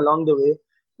stories along the way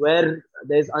where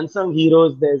there's unsung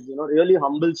heroes, there's really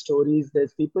humble stories,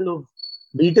 there's people who've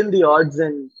beaten the odds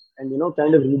and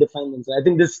kind of redefine themselves. I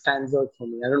think this stands out for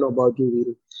me. I don't know about you,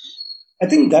 Viru. I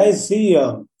think, guys, see,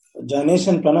 Janesh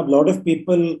and Pranab, a lot of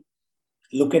people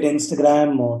look at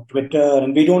Instagram or Twitter,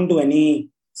 and we don't do any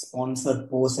sponsored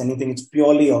posts, anything. It's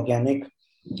purely organic.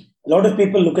 A lot of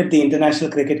people look at the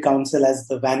International Cricket Council as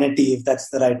the vanity, if that's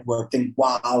the right word. Think,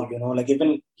 wow, like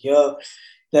even here,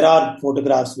 there are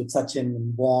photographs with Sachin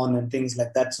and Vaughan and things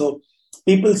like that. So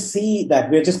people see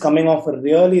that we're just coming off a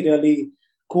really, really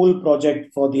cool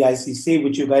project for the ICC,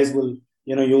 which you guys will,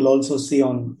 you'll also see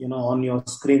on, on your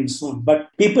screen soon. But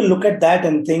people look at that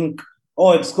and think,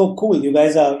 oh, it's so cool. You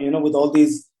guys are, with all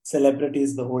these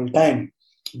celebrities the whole time.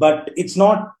 But it's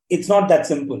not that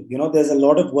simple. There's a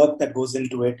lot of work that goes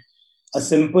into it. A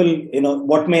simple,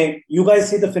 you guys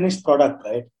see the finished product,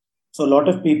 right? So a lot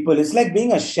of people, it's like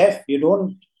being a chef. You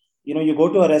don't, you go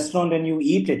to a restaurant and you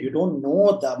eat it. You don't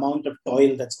know the amount of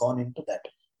toil that's gone into that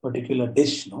particular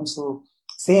dish. So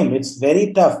same, it's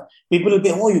very tough. People will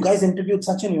be, oh, you guys interviewed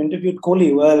Sachin, you interviewed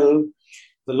Kohli. Well,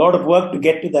 a lot of work to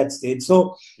get to that stage.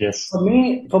 So yes, for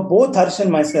me, for both Harsh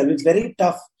and myself, it's very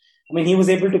tough. I mean, he was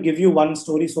able to give you one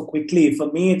story so quickly.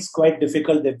 For me, it's quite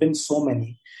difficult. There have been so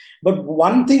many. But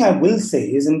one thing I will say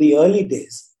is in the early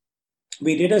days,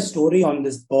 we did a story on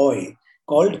this boy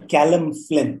called Callum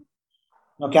Flynn.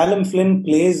 Now, Callum Flynn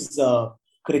plays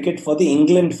cricket for the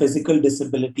England physical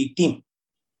disability team.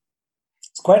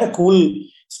 It's quite a cool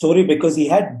story because he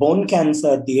had bone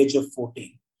cancer at the age of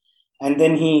 14. And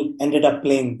then he ended up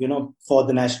playing, for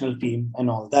the national team and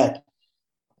all that.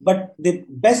 But the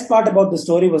best part about the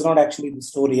story was not actually the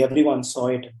story. Everyone saw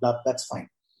it. That's fine.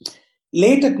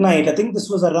 Late at night, I think this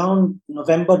was around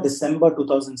November, December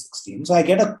 2016. So I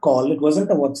get a call. It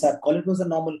wasn't a WhatsApp call. It was a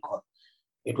normal call.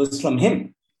 It was from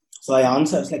him. So I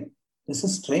answered. I was like, this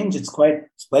is strange. It's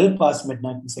well past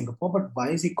midnight in Singapore. But why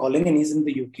is he calling? And he's in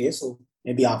the UK. So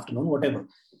maybe afternoon, whatever.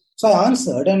 So I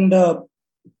answered. And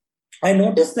I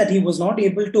noticed that he was not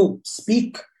able to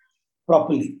speak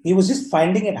properly. He was just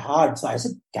finding it hard. So I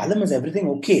said, Callum, is everything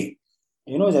okay?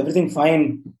 Is everything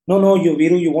fine? No,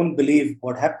 Viru, you won't believe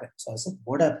what happened. So I said,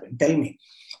 what happened? Tell me.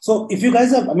 So if you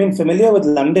guys are, familiar with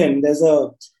London, there's a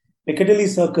Piccadilly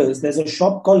Circus, there's a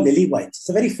shop called Lily White's. It's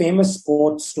a very famous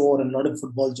sports store and a lot of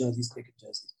football jerseys, cricket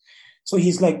jerseys. So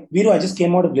he's like, Viru, I just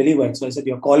came out of Lily White. So I said,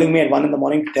 you're calling me at 1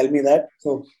 a.m. to tell me that?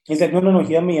 So he's like, no,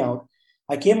 hear me out.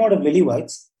 I came out of Lily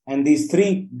White's and these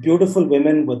 3 beautiful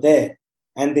women were there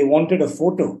and they wanted a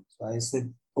photo. So I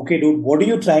said, okay, dude, what are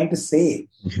you trying to say?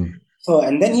 Mhm. So,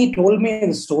 and then he told me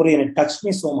the story and it touched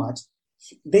me so much.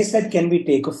 They said, can we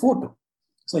take a photo?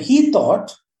 So he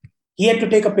thought he had to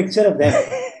take a picture of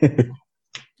them.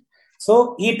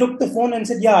 So he took the phone and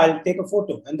said, yeah, I'll take a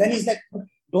photo. And then he's like,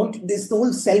 this the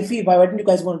whole selfie. Why didn't you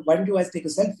guys take a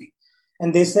selfie?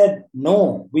 And they said,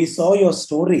 no, we saw your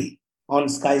story on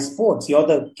Sky Sports. You're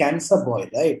the cancer boy,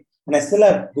 right? And I still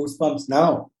have goosebumps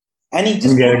now. And he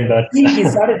just,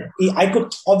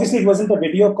 obviously it wasn't a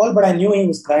video call, but I knew he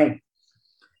was crying.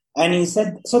 And he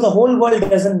said, so the whole world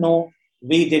doesn't know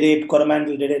we did it,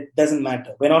 Coromandel did it, doesn't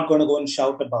matter. We're not going to go and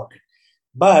shout about it.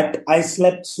 But I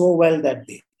slept so well that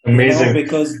day. Amazing.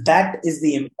 Because that is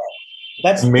the impact.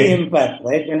 That's the impact,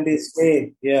 right? When they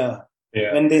say,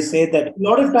 when they say that, a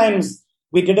lot of times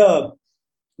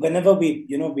whenever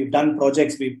we've done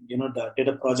projects, we did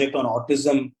a project on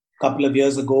autism a couple of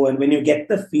years ago. And when you get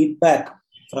the feedback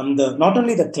from not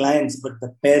only the clients, but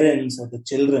the parents or the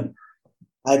children,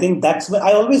 I think that's what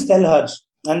I always tell Harsh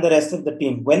and the rest of the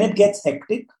team. When it gets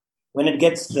hectic, when it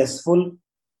gets stressful,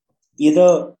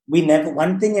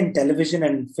 one thing in television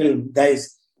and film,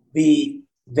 guys, we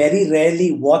very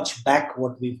rarely watch back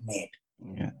what we've made.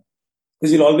 Yeah.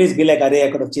 Because you'll always be like,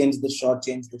 I could have changed this shot.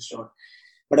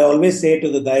 But I always say to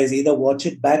the guys, either watch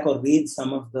it back or read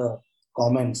some of the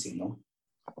comments,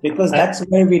 because that's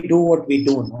why we do what we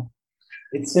do,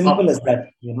 It's simple as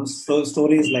that, so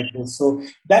stories like this. So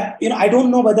that, I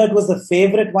don't know whether it was the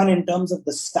favorite one in terms of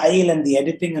the style and the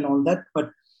editing and all that,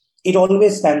 but it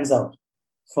always stands out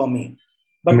for me.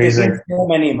 But Amazing.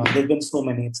 There's been so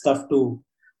many. It's tough to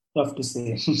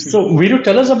say. So Viru,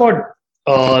 tell us about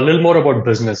a little more about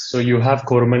business. So you have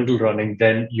Coromandel running,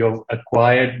 then you've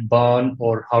acquired Baan,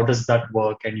 or how does that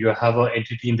work? And you have an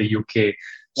entity in the UK.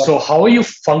 Yeah. So how are you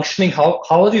functioning? How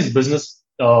are these business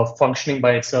functioning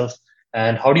by itself?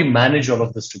 And how do you manage all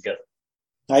of this together?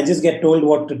 I just get told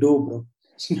what to do, bro.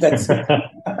 That's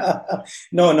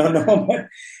no. But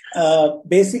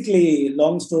basically,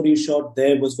 long story short,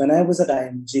 there was when I was at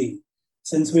IMG,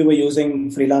 since we were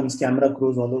using freelance camera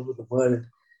crews all over the world,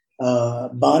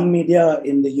 Baan Media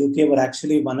in the UK were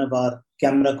actually one of our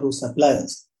camera crew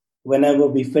suppliers whenever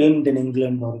we filmed in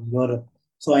England or in Europe.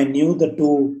 So I knew the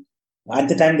two. At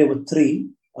the time, there were 3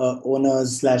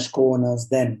 owners/co-owners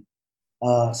then.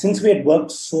 Since we had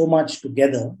worked so much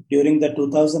together during the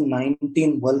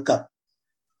 2019 World Cup,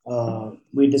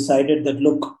 we decided that,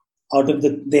 look,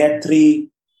 they had 3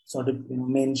 sort of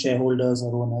main shareholders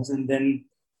or owners, and then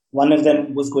one of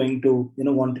them was going to,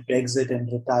 wanted to exit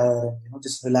and retire and,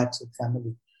 just relax with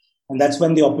family. And that's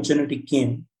when the opportunity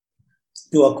came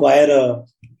to acquire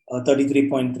a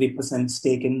 33.3%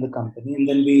 stake in the company. And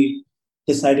then we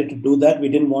decided to do that. We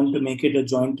didn't want to make it a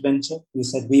joint venture. We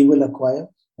said, we will acquire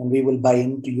and we will buy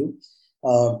into you.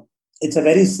 It's a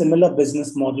very similar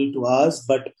business model to ours,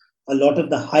 but a lot of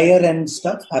the higher end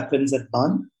stuff happens at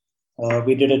Baan.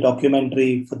 We did a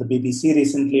documentary for the BBC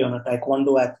recently on a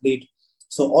taekwondo athlete.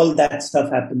 So all that stuff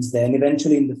happens there. And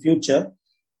eventually in the future,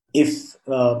 if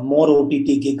more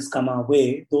OTT gigs come our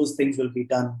way, those things will be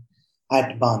done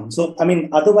at Baan. So,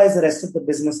 otherwise the rest of the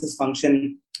businesses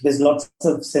function. There's lots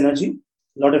of synergy.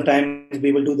 A lot of times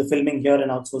we will do the filming here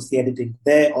and outsource the editing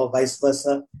there, or vice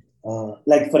versa.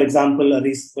 Like, for example,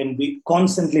 when we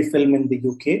constantly film in the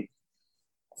UK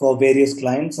for various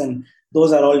clients, and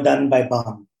those are all done by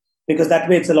Baan. Because that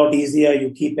way it's a lot easier.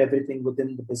 You keep everything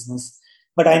within the business.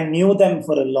 But I knew them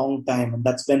for a long time. And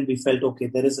that's when we felt, okay,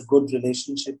 there is a good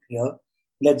relationship here.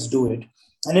 Let's do it.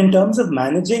 And in terms of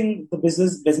managing the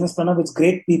business Pranav, it's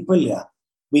great people, yeah.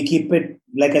 We keep it,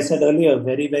 like I said earlier,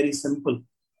 very, very simple.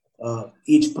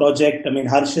 Each project,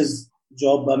 Harsh's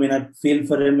job, I feel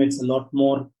for him, it's a lot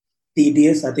more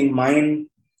tedious. I think mine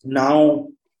now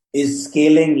is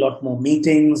scaling, a lot more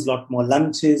meetings, a lot more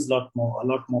lunches, a lot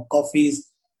more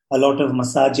coffees, a lot of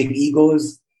massaging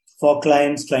egos for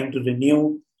clients, trying to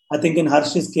renew. I think in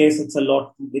Harsh's case,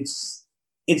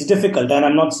 it's difficult. And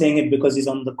I'm not saying it because he's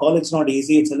on the call. It's not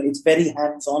easy. It's very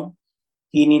hands-on.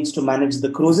 He needs to manage the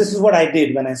crews. This is what I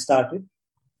did when I started.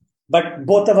 But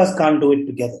both of us can't do it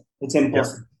together. It's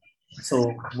impossible. Yeah.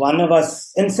 So one of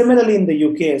us, and similarly in the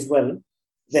UK as well,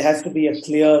 there has to be a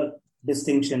clear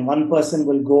distinction. One person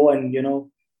will go and,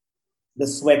 the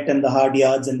sweat and the hard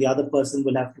yards, and the other person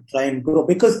will have to try and grow.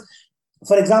 Because,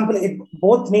 for example,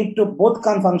 both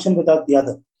can't function without the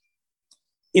other.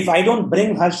 If I don't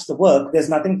bring Harsh the work, there's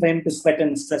nothing for him to sweat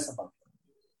and stress about.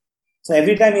 So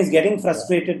every time he's getting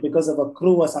frustrated because of a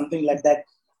crew or something like that,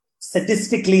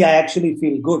 statistically, I actually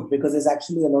feel good because there's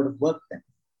actually a lot of work then.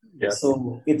 Yeah.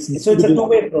 So it's a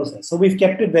two-way process. So we've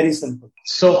kept it very simple.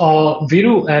 So,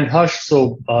 Viru and Harsh,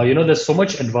 so, there's so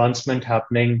much advancement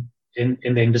happening in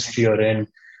the industry you're in,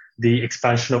 the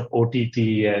expansion of OTT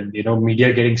and,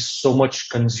 media getting so much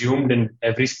consumed in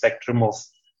every spectrum of,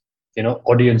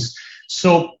 audience.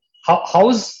 So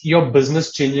how's your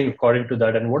business changing according to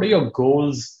that? And what are your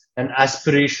goals and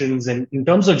aspirations and in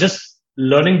terms of just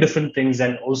learning different things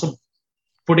and also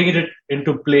putting it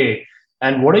into play?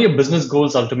 And what are your business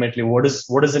goals ultimately? What is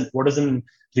in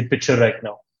the picture right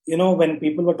now? When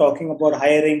people were talking about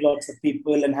hiring lots of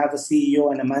people and have a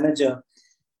CEO and a manager,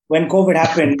 when COVID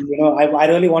happened, I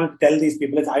really wanted to tell these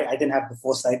people, I didn't have the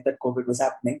foresight that COVID was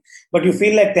happening, but you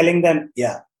feel like telling them,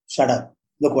 yeah, shut up,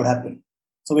 look what happened.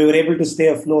 So we were able to stay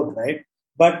afloat, right?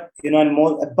 But,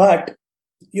 but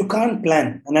you can't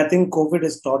plan. And I think COVID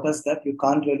has taught us that you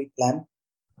can't really plan.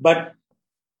 But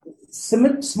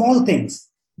small things,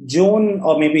 June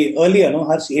or maybe earlier,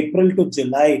 Harsh, April to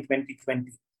July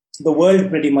 2020, the world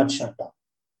pretty much shut down.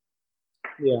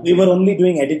 Yeah. We were only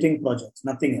doing editing projects,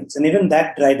 nothing else. And even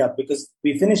that dried up because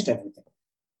we finished everything.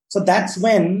 So that's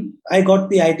when I got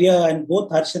the idea, and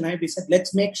both Harsh and I, we said,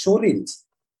 let's make showreels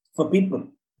for people.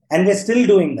 And we're still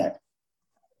doing that.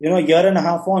 A year and a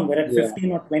half on, we're at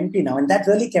 15 or 20 now. And that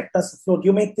really kept us afloat.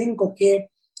 You may think, okay,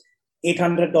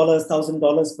 $800,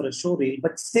 $1,000 for a showreel,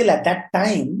 but still at that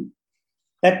time,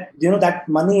 that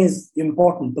money is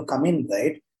important to come in,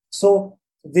 right? So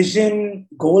vision,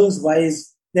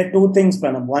 goals-wise, there are two things,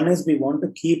 Pranam. One is we want to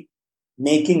keep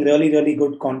making really, really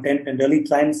good content and really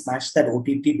try and smash that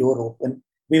OTT door open.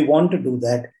 We want to do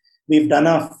that. We've done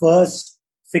our first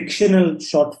fictional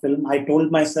short film. I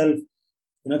told myself,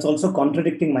 it's also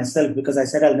contradicting myself because I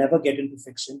said I'll never get into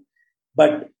fiction.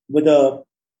 But with a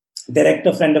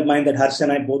director friend of mine that Harsh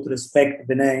and I both respect,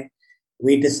 Vinay,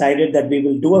 we decided that we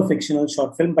will do a fictional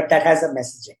short film, but that has a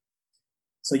messaging.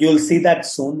 So you'll see that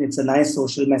soon. It's a nice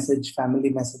social message, family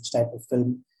message type of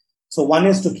film. So one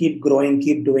is to keep growing,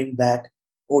 keep doing that,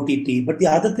 OTT. But the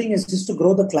other thing is just to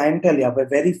grow the clientele. Yeah, we're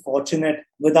very fortunate.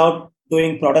 Without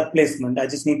doing product placement, I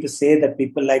just need to say that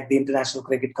people like the International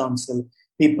Cricket Council,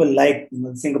 people like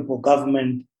Singapore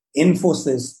government,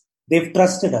 Infosys, they've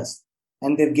trusted us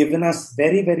and they've given us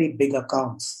very, very big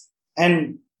accounts.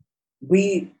 And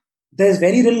there's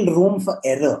very little room for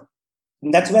error.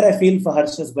 And that's where I feel for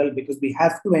Harsh as well, because we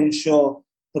have to ensure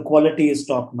the quality is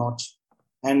top notch.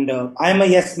 And I'm a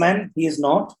yes man, he is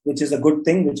not, which is a good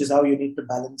thing, which is how you need to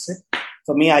balance it.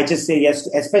 For me, I just say yes,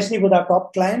 especially with our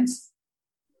top clients.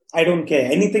 I don't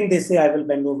care. Anything they say, I will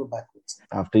bend over backwards.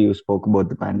 After you spoke about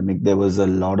the pandemic, there was a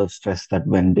lot of stress that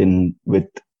went in with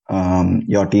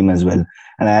your team as well.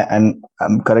 And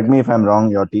correct me if I'm wrong,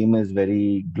 your team is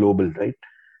very global, right?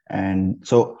 And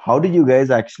so how did you guys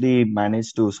actually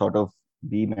manage to sort of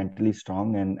be mentally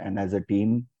strong and as a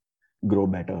team grow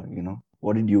better?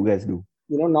 What did you guys do?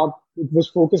 It was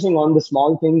focusing on the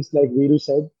small things like Viru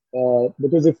said,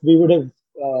 because if we would have,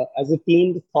 as a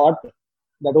team, thought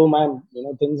that, oh man,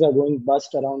 things are going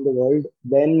bust around the world,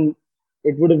 then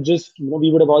it would have just,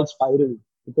 we would have all spiraled.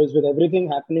 Because with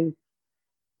everything happening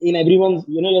in everyone's,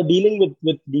 you're dealing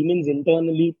with demons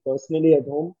internally, personally at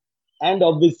home, and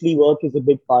obviously work is a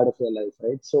big part of your life,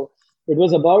 right? So it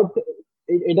was about,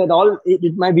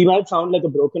 we might sound like a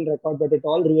broken record, but it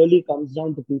all really comes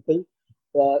down to people.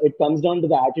 It comes down to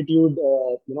the attitude,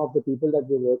 of the people that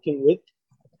we're working with.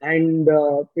 And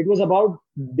it was about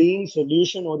being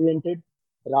solution oriented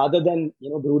rather than,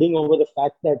 brooding over the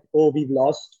fact that, oh, we've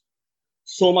lost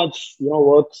so much,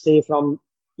 work, say from,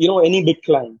 any big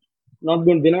client. We're not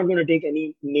going to take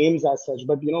any names as such,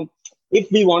 but, if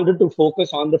we wanted to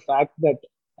focus on the fact that,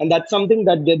 and that's something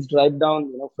that gets dragged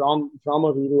down, from a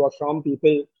Viru or from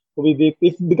people who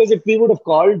because if we would have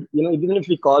called, even if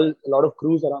we call a lot of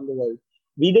crews around the world,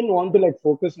 we didn't want to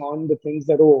focus on the things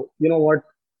that, oh, what,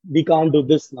 we can't do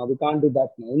this now, we can't do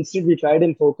that now. Instead, we tried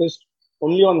and focused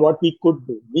only on what we could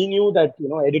do. We knew that,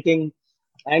 editing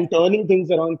and turning things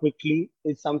around quickly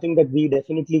is something that we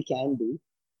definitely can do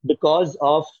because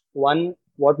of, one,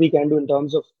 what we can do in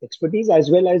terms of expertise,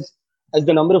 as well as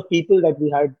the number of people that we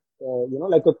had,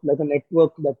 like a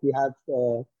network that we have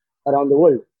around the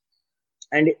world.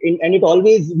 And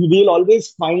we'll always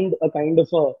find a kind of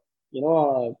a,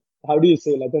 how do you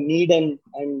say, like a need and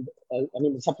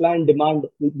supply and demand.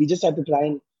 We just have to try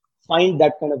and find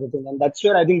that kind of a thing. And that's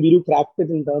where I think Viru cracked it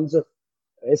in terms of,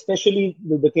 especially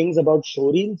with the things about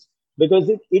showreels, because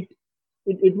it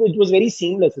was very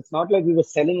seamless. It's not like we were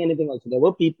selling anything also. There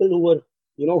were people who were,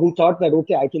 who thought that,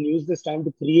 okay, I can use this time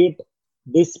to create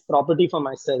this property for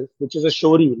myself, which is a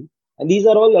showreel. And these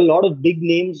are all a lot of big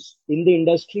names in the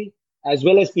industry, as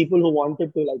well as people who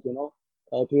wanted to, like,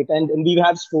 create. And we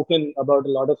have spoken about a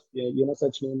lot of,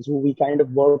 such names who we kind of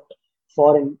worked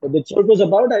for. And so it was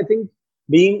about, I think,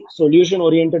 being solution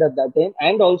oriented at that time,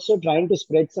 and also trying to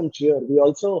spread some cheer. We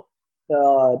also,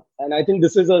 and I think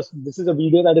this is a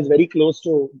video that is very close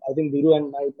to, I think, Viru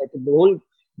and my, like, the whole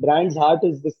brand's heart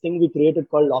is this thing we created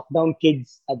called Lockdown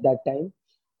Kids at that time.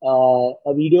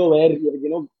 A video where,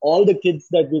 all the kids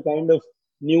that we kind of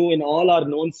knew in all our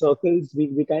known circles,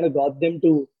 we kind of got them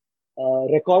to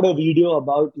record a video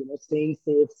about, staying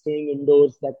safe, staying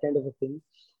indoors, that kind of a thing.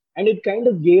 And it kind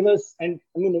of gave us, and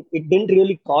I mean, it didn't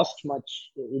really cost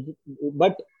much,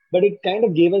 but it kind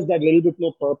of gave us that little bit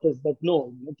more purpose that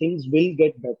no, things will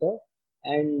get better.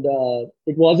 And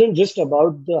it wasn't just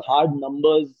about the hard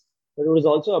numbers, but it was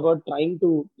also about trying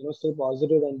to, stay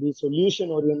positive and be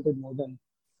solution oriented more than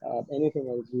anything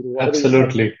else.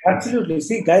 Absolutely. Absolutely.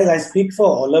 See, guys, I speak for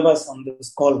all of us on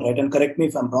this call, right? And correct me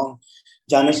if I'm wrong,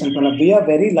 Janish and Pranav. We are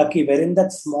very lucky. We're in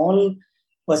that small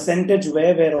percentage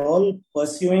where we're all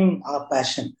pursuing our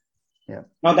passion. Yeah.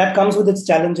 Now that comes with its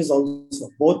challenges also.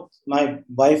 Both my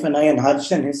wife and I, and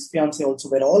Harsh and his fiance also,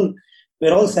 we're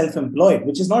all self-employed,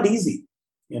 which is not easy,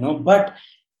 But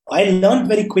I learned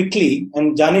very quickly,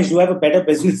 and Janish, you have a better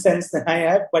business sense than I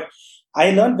have, but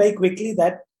I learned very quickly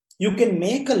that you can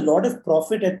make a lot of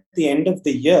profit at the end of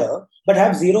the year, but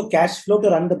have zero cash flow to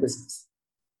run the business.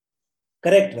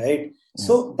 Correct, right? Yeah.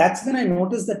 So that's when I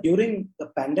noticed that during the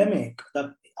pandemic,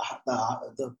 the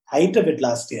height of it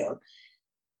last year,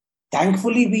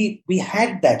 thankfully we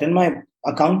had that. And my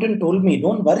accountant told me,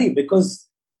 don't worry, because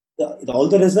all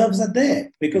the reserves are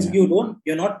there, because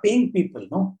you're not paying people,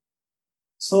 no?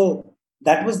 So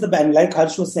that was the band, like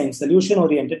Harsh was saying, solution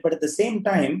oriented, but at the same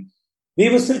time, we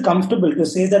were still comfortable to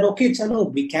say that, okay,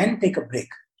 chalo, we can take a break.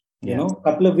 A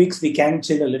couple of weeks we can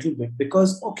chill a little bit,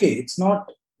 because, okay, it's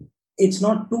not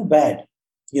too bad,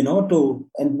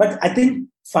 but I think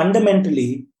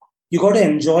fundamentally, you got to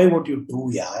enjoy what you do.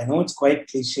 Yeah, I know it's quite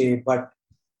cliche, but,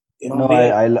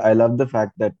 I love the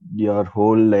fact that your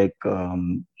whole, like,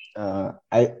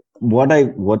 what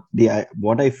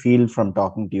I feel from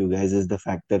talking to you guys is the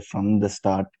fact that from the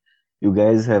start, you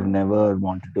guys have never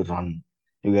wanted to run.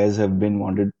 You guys have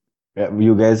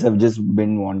just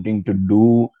been wanting to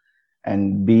do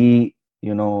and be,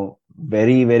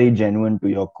 very, very genuine to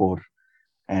your core.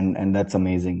 And that's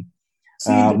amazing. See,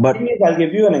 the thing is, I'll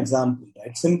give you an example,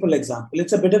 right? Simple example.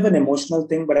 It's a bit of an emotional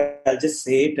thing, but I'll just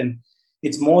say it. And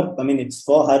it's more, it's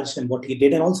for Harsh and what he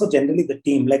did, and also generally the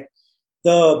team. Like,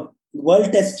 the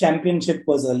World Test Championship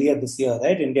was earlier this year,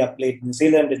 right? India played New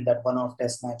Zealand in that one-off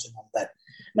test match and all that.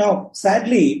 Now,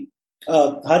 sadly,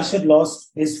 Harsh had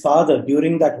lost his father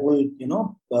during that whole,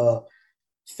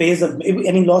 phase of,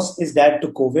 and he lost his dad to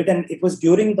COVID. And it was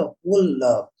during the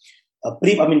whole,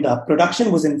 the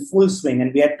production was in full swing,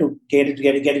 and we had to get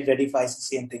it ready for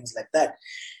ICC and things like that.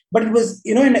 But it was,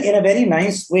 in a very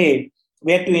nice way,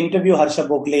 we had to interview Harsha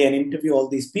Bhogle and interview all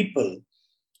these people.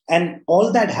 And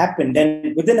all that happened.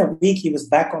 And within a week, he was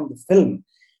back on the film.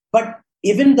 But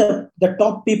even the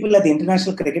top people at the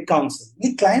International Cricket Council,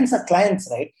 the clients are clients,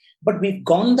 right? But we've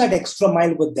gone that extra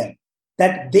mile with them,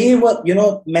 that they were,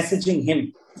 messaging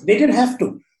him. They didn't have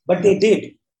to, but they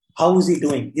did. How is he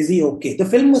doing? Is he okay? The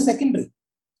film was secondary.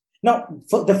 Now,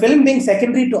 for the film being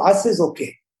secondary to us is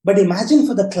okay. But imagine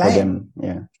for the client. For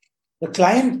them, the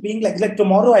client being like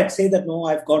tomorrow I'd say that, no,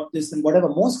 I've got this and whatever.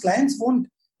 Most clients won't.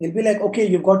 They'll be like, okay,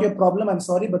 you've got your problem. I'm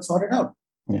sorry, but sort it out.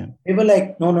 Yeah. They were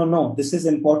like, no, this is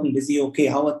important. Is he okay?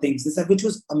 How are things? Which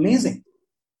was amazing.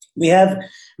 We have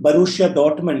Borussia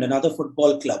Dortmund, another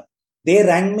football club. They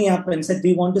rang me up and said,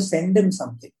 we want to send him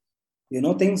something.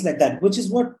 Things like that, which is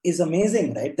what is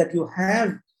amazing, right? That you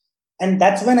have. And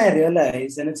that's when I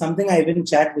realized, and it's something I even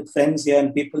chat with friends here,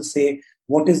 and people say,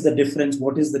 what is the difference?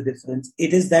 What is the difference?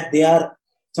 It is that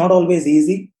it's not always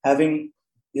easy having,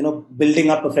 building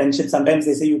up a friendship. Sometimes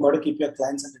they say you got to keep your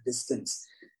clients at a distance.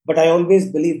 But I always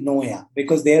believe no,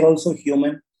 because they're also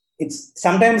human.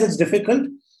 Sometimes it's difficult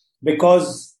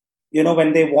because,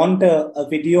 when they want a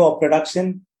video or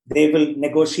production, they will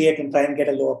negotiate and try and get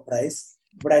a lower price.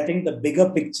 But I think the bigger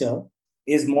picture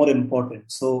is more important.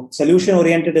 So solution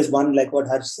oriented is one, like what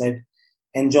Harsh said.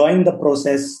 Enjoying the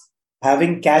process,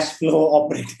 having cash flow,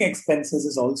 operating expenses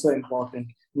is also important.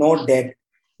 No debt.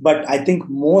 But I think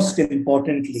most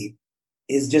importantly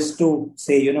is just to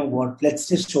say, let's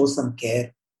just show some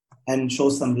care and show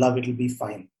some love. It'll be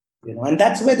fine. And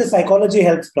that's where the psychology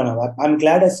helps, Pranav. I'm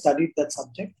glad I studied that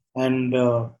subject, and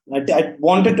I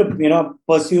wanted to,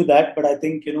 pursue that. But I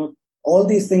think, all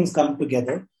these things come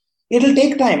together. It'll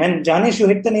take time. And Janish, you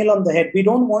hit the nail on the head. We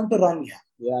don't want to run.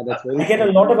 Yeah, that's very I get a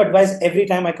true. lot of advice every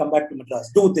time I come back to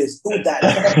Madras. Do this, do that,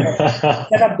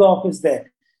 set up the office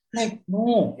there. Like,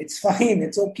 no, it's fine.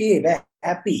 It's okay. We're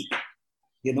happy.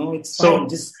 It's fine. So,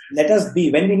 Just let us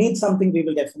be. When we need something, we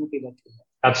will definitely let you know.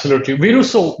 absolutely. Viru,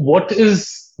 so what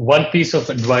is one piece of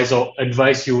advice or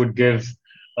advice you would give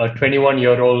a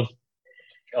 21-year-old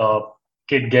uh,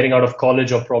 kid getting out of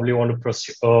college or probably want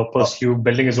to pursue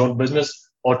building his own business,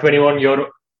 or 21-year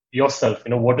yourself?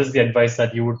 What is the advice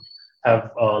that you would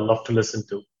have loved to listen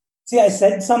to? See, I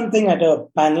said something at a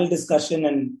panel discussion,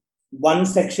 and one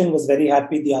section was very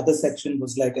happy. The other section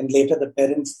was like, and later the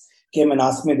parents came and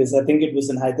asked me this. I think it was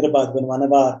in Hyderabad when one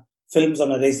of our films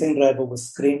on a racing driver was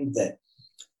screened there.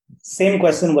 Same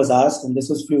question was asked, and this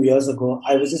was a few years ago.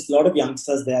 I was just a lot of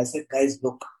youngsters there. I said, guys,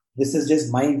 look, this is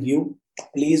just my view.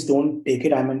 Please don't take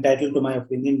it. I'm entitled to my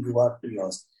opinion. You are to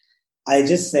yours. I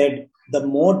just said, the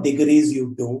more degrees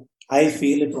you do, I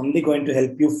feel it's only going to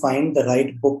help you find the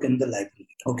right book in the library.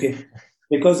 Okay.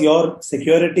 Because your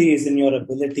security is in your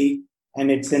ability. And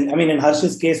it's in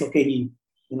Harsh's case, okay, he,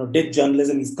 did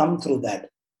journalism. He's come through that,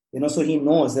 so he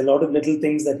knows a lot of little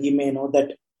things that he may know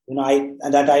that, I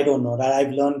don't know, that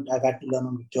I've had to learn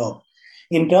on the job.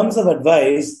 In terms of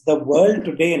advice, the world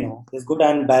today, there's good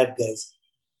and bad, guys.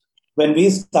 When we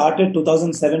started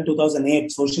 2007, 2008,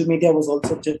 social media was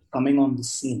also just coming on the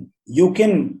scene. You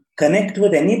can connect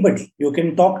with anybody. You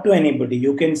can talk to anybody.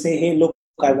 You can say, hey, look,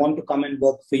 I want to come and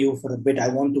work for you for a bit. I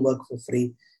want to work for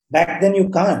free. Back then you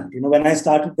can't. When I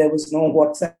started, there was no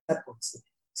WhatsApp.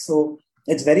 So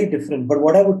it's very different. But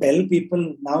what I would tell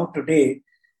people now today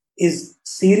is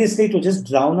seriously to just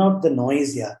drown out the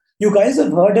noise here. You guys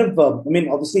have heard of,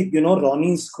 obviously,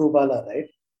 Ronnie Screwbala, right?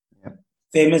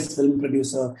 Famous film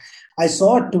producer. I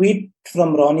saw a tweet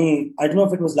from Ronnie. I don't know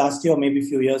if it was last year or maybe a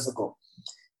few years ago.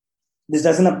 This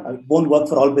won't work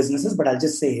for all businesses, but I'll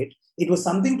just say it. It was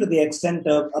something to the extent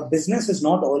of a business is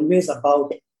not always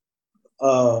about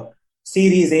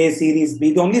Series A, Series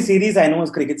B. The only series I know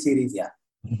is cricket series, yeah.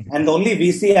 And the only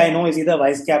VC I know is either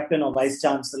vice captain or vice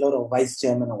chancellor or vice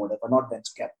chairman or whatever, not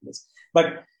venture capitalist.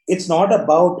 But it's not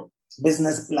about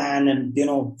business plan and,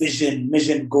 vision,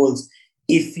 mission, goals.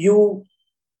 If your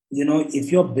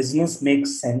business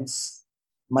makes sense,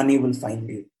 money will find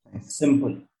you.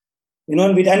 Simple.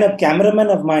 And we had a cameraman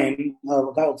of mine, a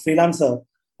freelancer,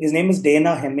 his name is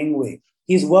Dana Hemingway.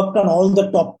 He's worked on all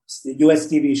the top US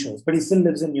TV shows, but he still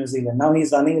lives in New Zealand. Now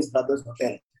he's running his brother's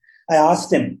hotel. I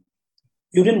asked him,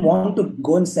 you didn't want to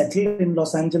go and settle in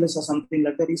Los Angeles or something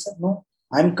like that? He said, no,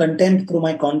 I'm content through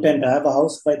my content. I have a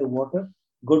house by the water,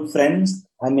 good friends.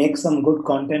 I make some good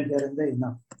content here and there.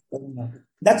 Enough.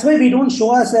 That's why we don't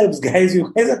show ourselves, guys.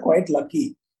 You guys are quite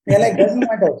lucky. They're like, doesn't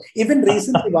matter. Even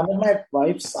recently, one of my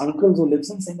wife's uncles who lives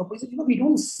in Singapore said, we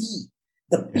don't see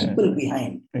the people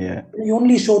behind. Yeah. You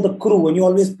only show the crew, and you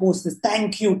always post this,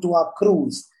 thank you to our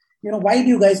crews. Why do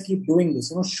you guys keep doing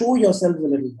this? Show yourselves a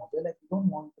little more. They're like, we don't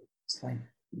want to. It's fine.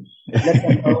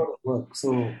 Let them work.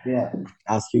 So, yeah.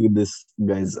 Ask you this,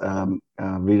 guys,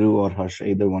 Viru or Harsh,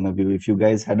 either one of you, if you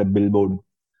guys had a billboard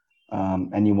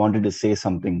and you wanted to say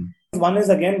something. One is,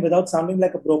 again, without sounding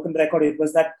like a broken record, it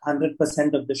was that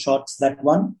 100% of the shots that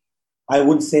won. I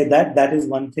would say that is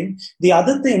one thing. The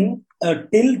other thing,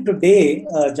 till today,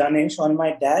 Janesh, on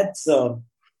my dad's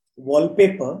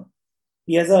wallpaper,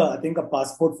 he has I think a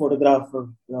passport photograph of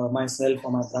myself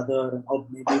or my brother, or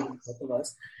maybe even both of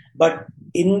us. But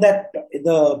in that,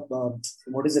 the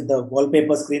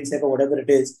wallpaper, screensaver, whatever it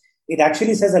is, it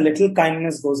actually says a little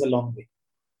kindness goes a long way.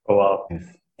 Oh, wow.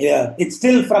 Yeah, it's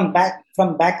still from back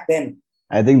then.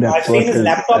 I think that's I've seen his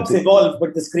laptops evolve,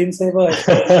 but the screensaver.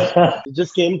 It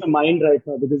just came to mind right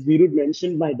now because Virud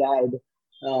mentioned my dad,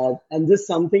 and just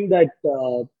something that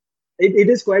it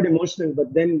is quite emotional,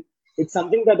 but then it's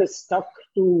something that is stuck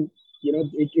to,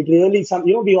 it really,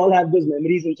 we all have those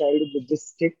memories in childhood that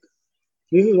just stick.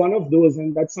 This is one of those,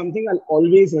 and that's something I'll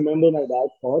always remember my dad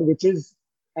for, which is,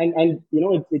 and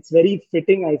it's very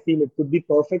fitting. I feel it could be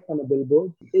perfect on a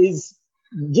billboard. Is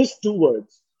just 2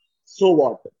 words. So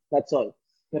what? That's all.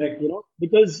 Correct.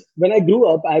 Because when I grew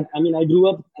up, I grew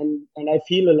up and I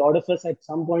feel a lot of us at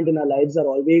some point in our lives are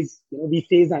always, we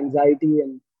face anxiety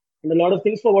and a lot of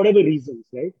things for whatever reasons,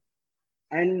 right?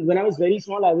 And when I was very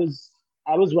small, I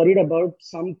was worried about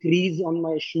some crease on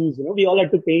my shoes. We all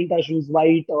had to paint our shoes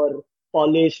white or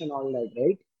polish and all that,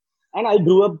 right? And I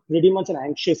grew up pretty much an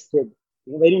anxious kid,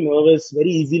 very nervous, very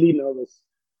easily nervous.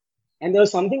 And there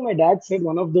was something my dad said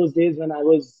one of those days when I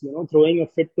was, throwing a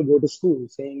fit to go to school,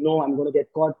 saying, no, I'm going to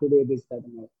get caught today, this, that,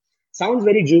 and that. Sounds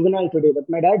very juvenile today, but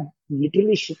my dad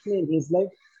literally shook me and he's like,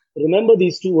 remember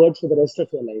these 2 words for the rest of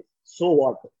your life. So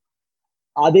what?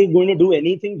 are they going to do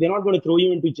anything? They're not going to throw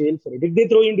you into jail for it. If they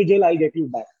throw you into jail, I'll get you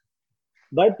back.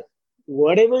 But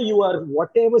whatever you are,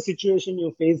 whatever situation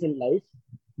you face in life,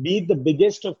 be it the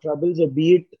biggest of troubles or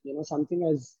be it, something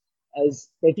as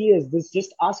petty as this,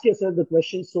 just ask yourself the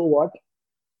question, so what?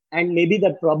 And maybe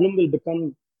that problem will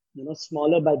become,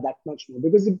 smaller by that much more,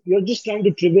 because you're just trying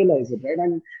to trivialize it, right?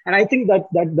 And I think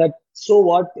that so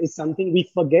what is something we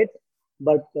forget,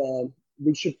 but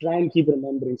we should try and keep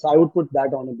remembering. So I would put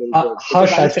that on a billboard.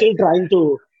 Harsh, I'm still trying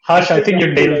to. Harsh, I think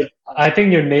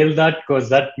you nailed that, because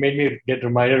that made me get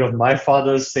reminded of my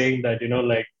father's saying that,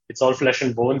 like, it's all flesh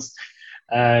and bones.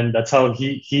 And that's how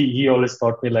he always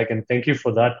taught me, like, and thank you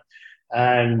for that.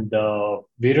 And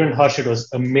Viru and Harsh, it was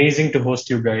amazing to host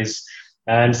you guys.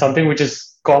 And something which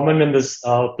is common in this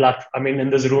in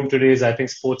this room today is, I think,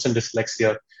 sports and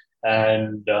dyslexia.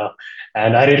 And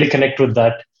I really connect with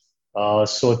that.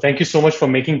 So thank you so much for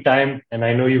making time. And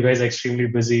I know you guys are extremely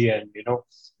busy, and,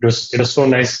 it was so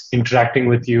nice interacting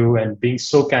with you and being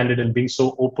so candid and being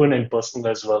so open and personal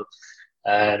as well.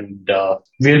 And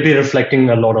we'll be reflecting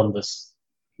a lot on this.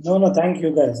 No, thank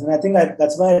you guys. And I think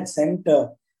that's why I sent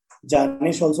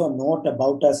Janish also a note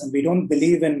about us. And we don't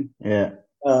believe in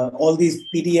all these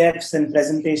PDFs and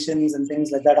presentations and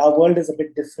things like that. Our world is a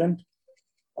bit different.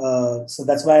 So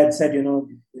that's why I said,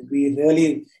 we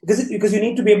really, because you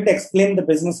need to be able to explain the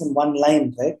business in one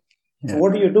line, right? Yeah. So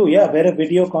what do? We're a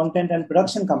video content and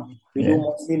production company. We do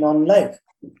mostly non-live.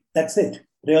 That's it.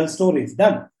 Real stories.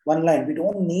 Done. One line. We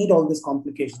don't need all this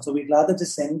complication. So we'd rather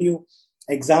just send you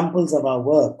examples of our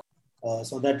work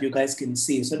so that you guys can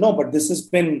see. So no, but this has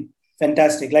been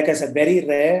fantastic. Like I said, very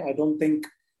rare. I don't think,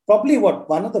 probably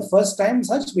one of the first times,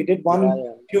 we did one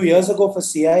a few years ago for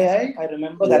CII. I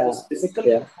remember that was physical,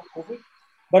 COVID,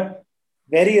 but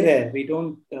very rare. We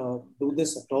don't do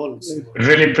this at all. So.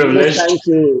 Really privileged.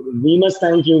 We must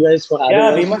thank you guys for having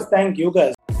us. Yeah, we must thank you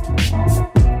guys.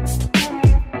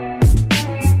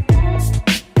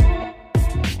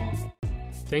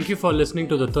 Thank you for listening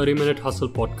to the 30-Minute Hustle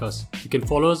podcast. You can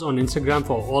follow us on Instagram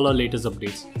for all our latest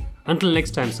updates. Until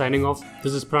next time, signing off,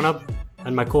 this is Pranab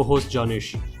and my co-host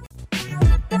Janish.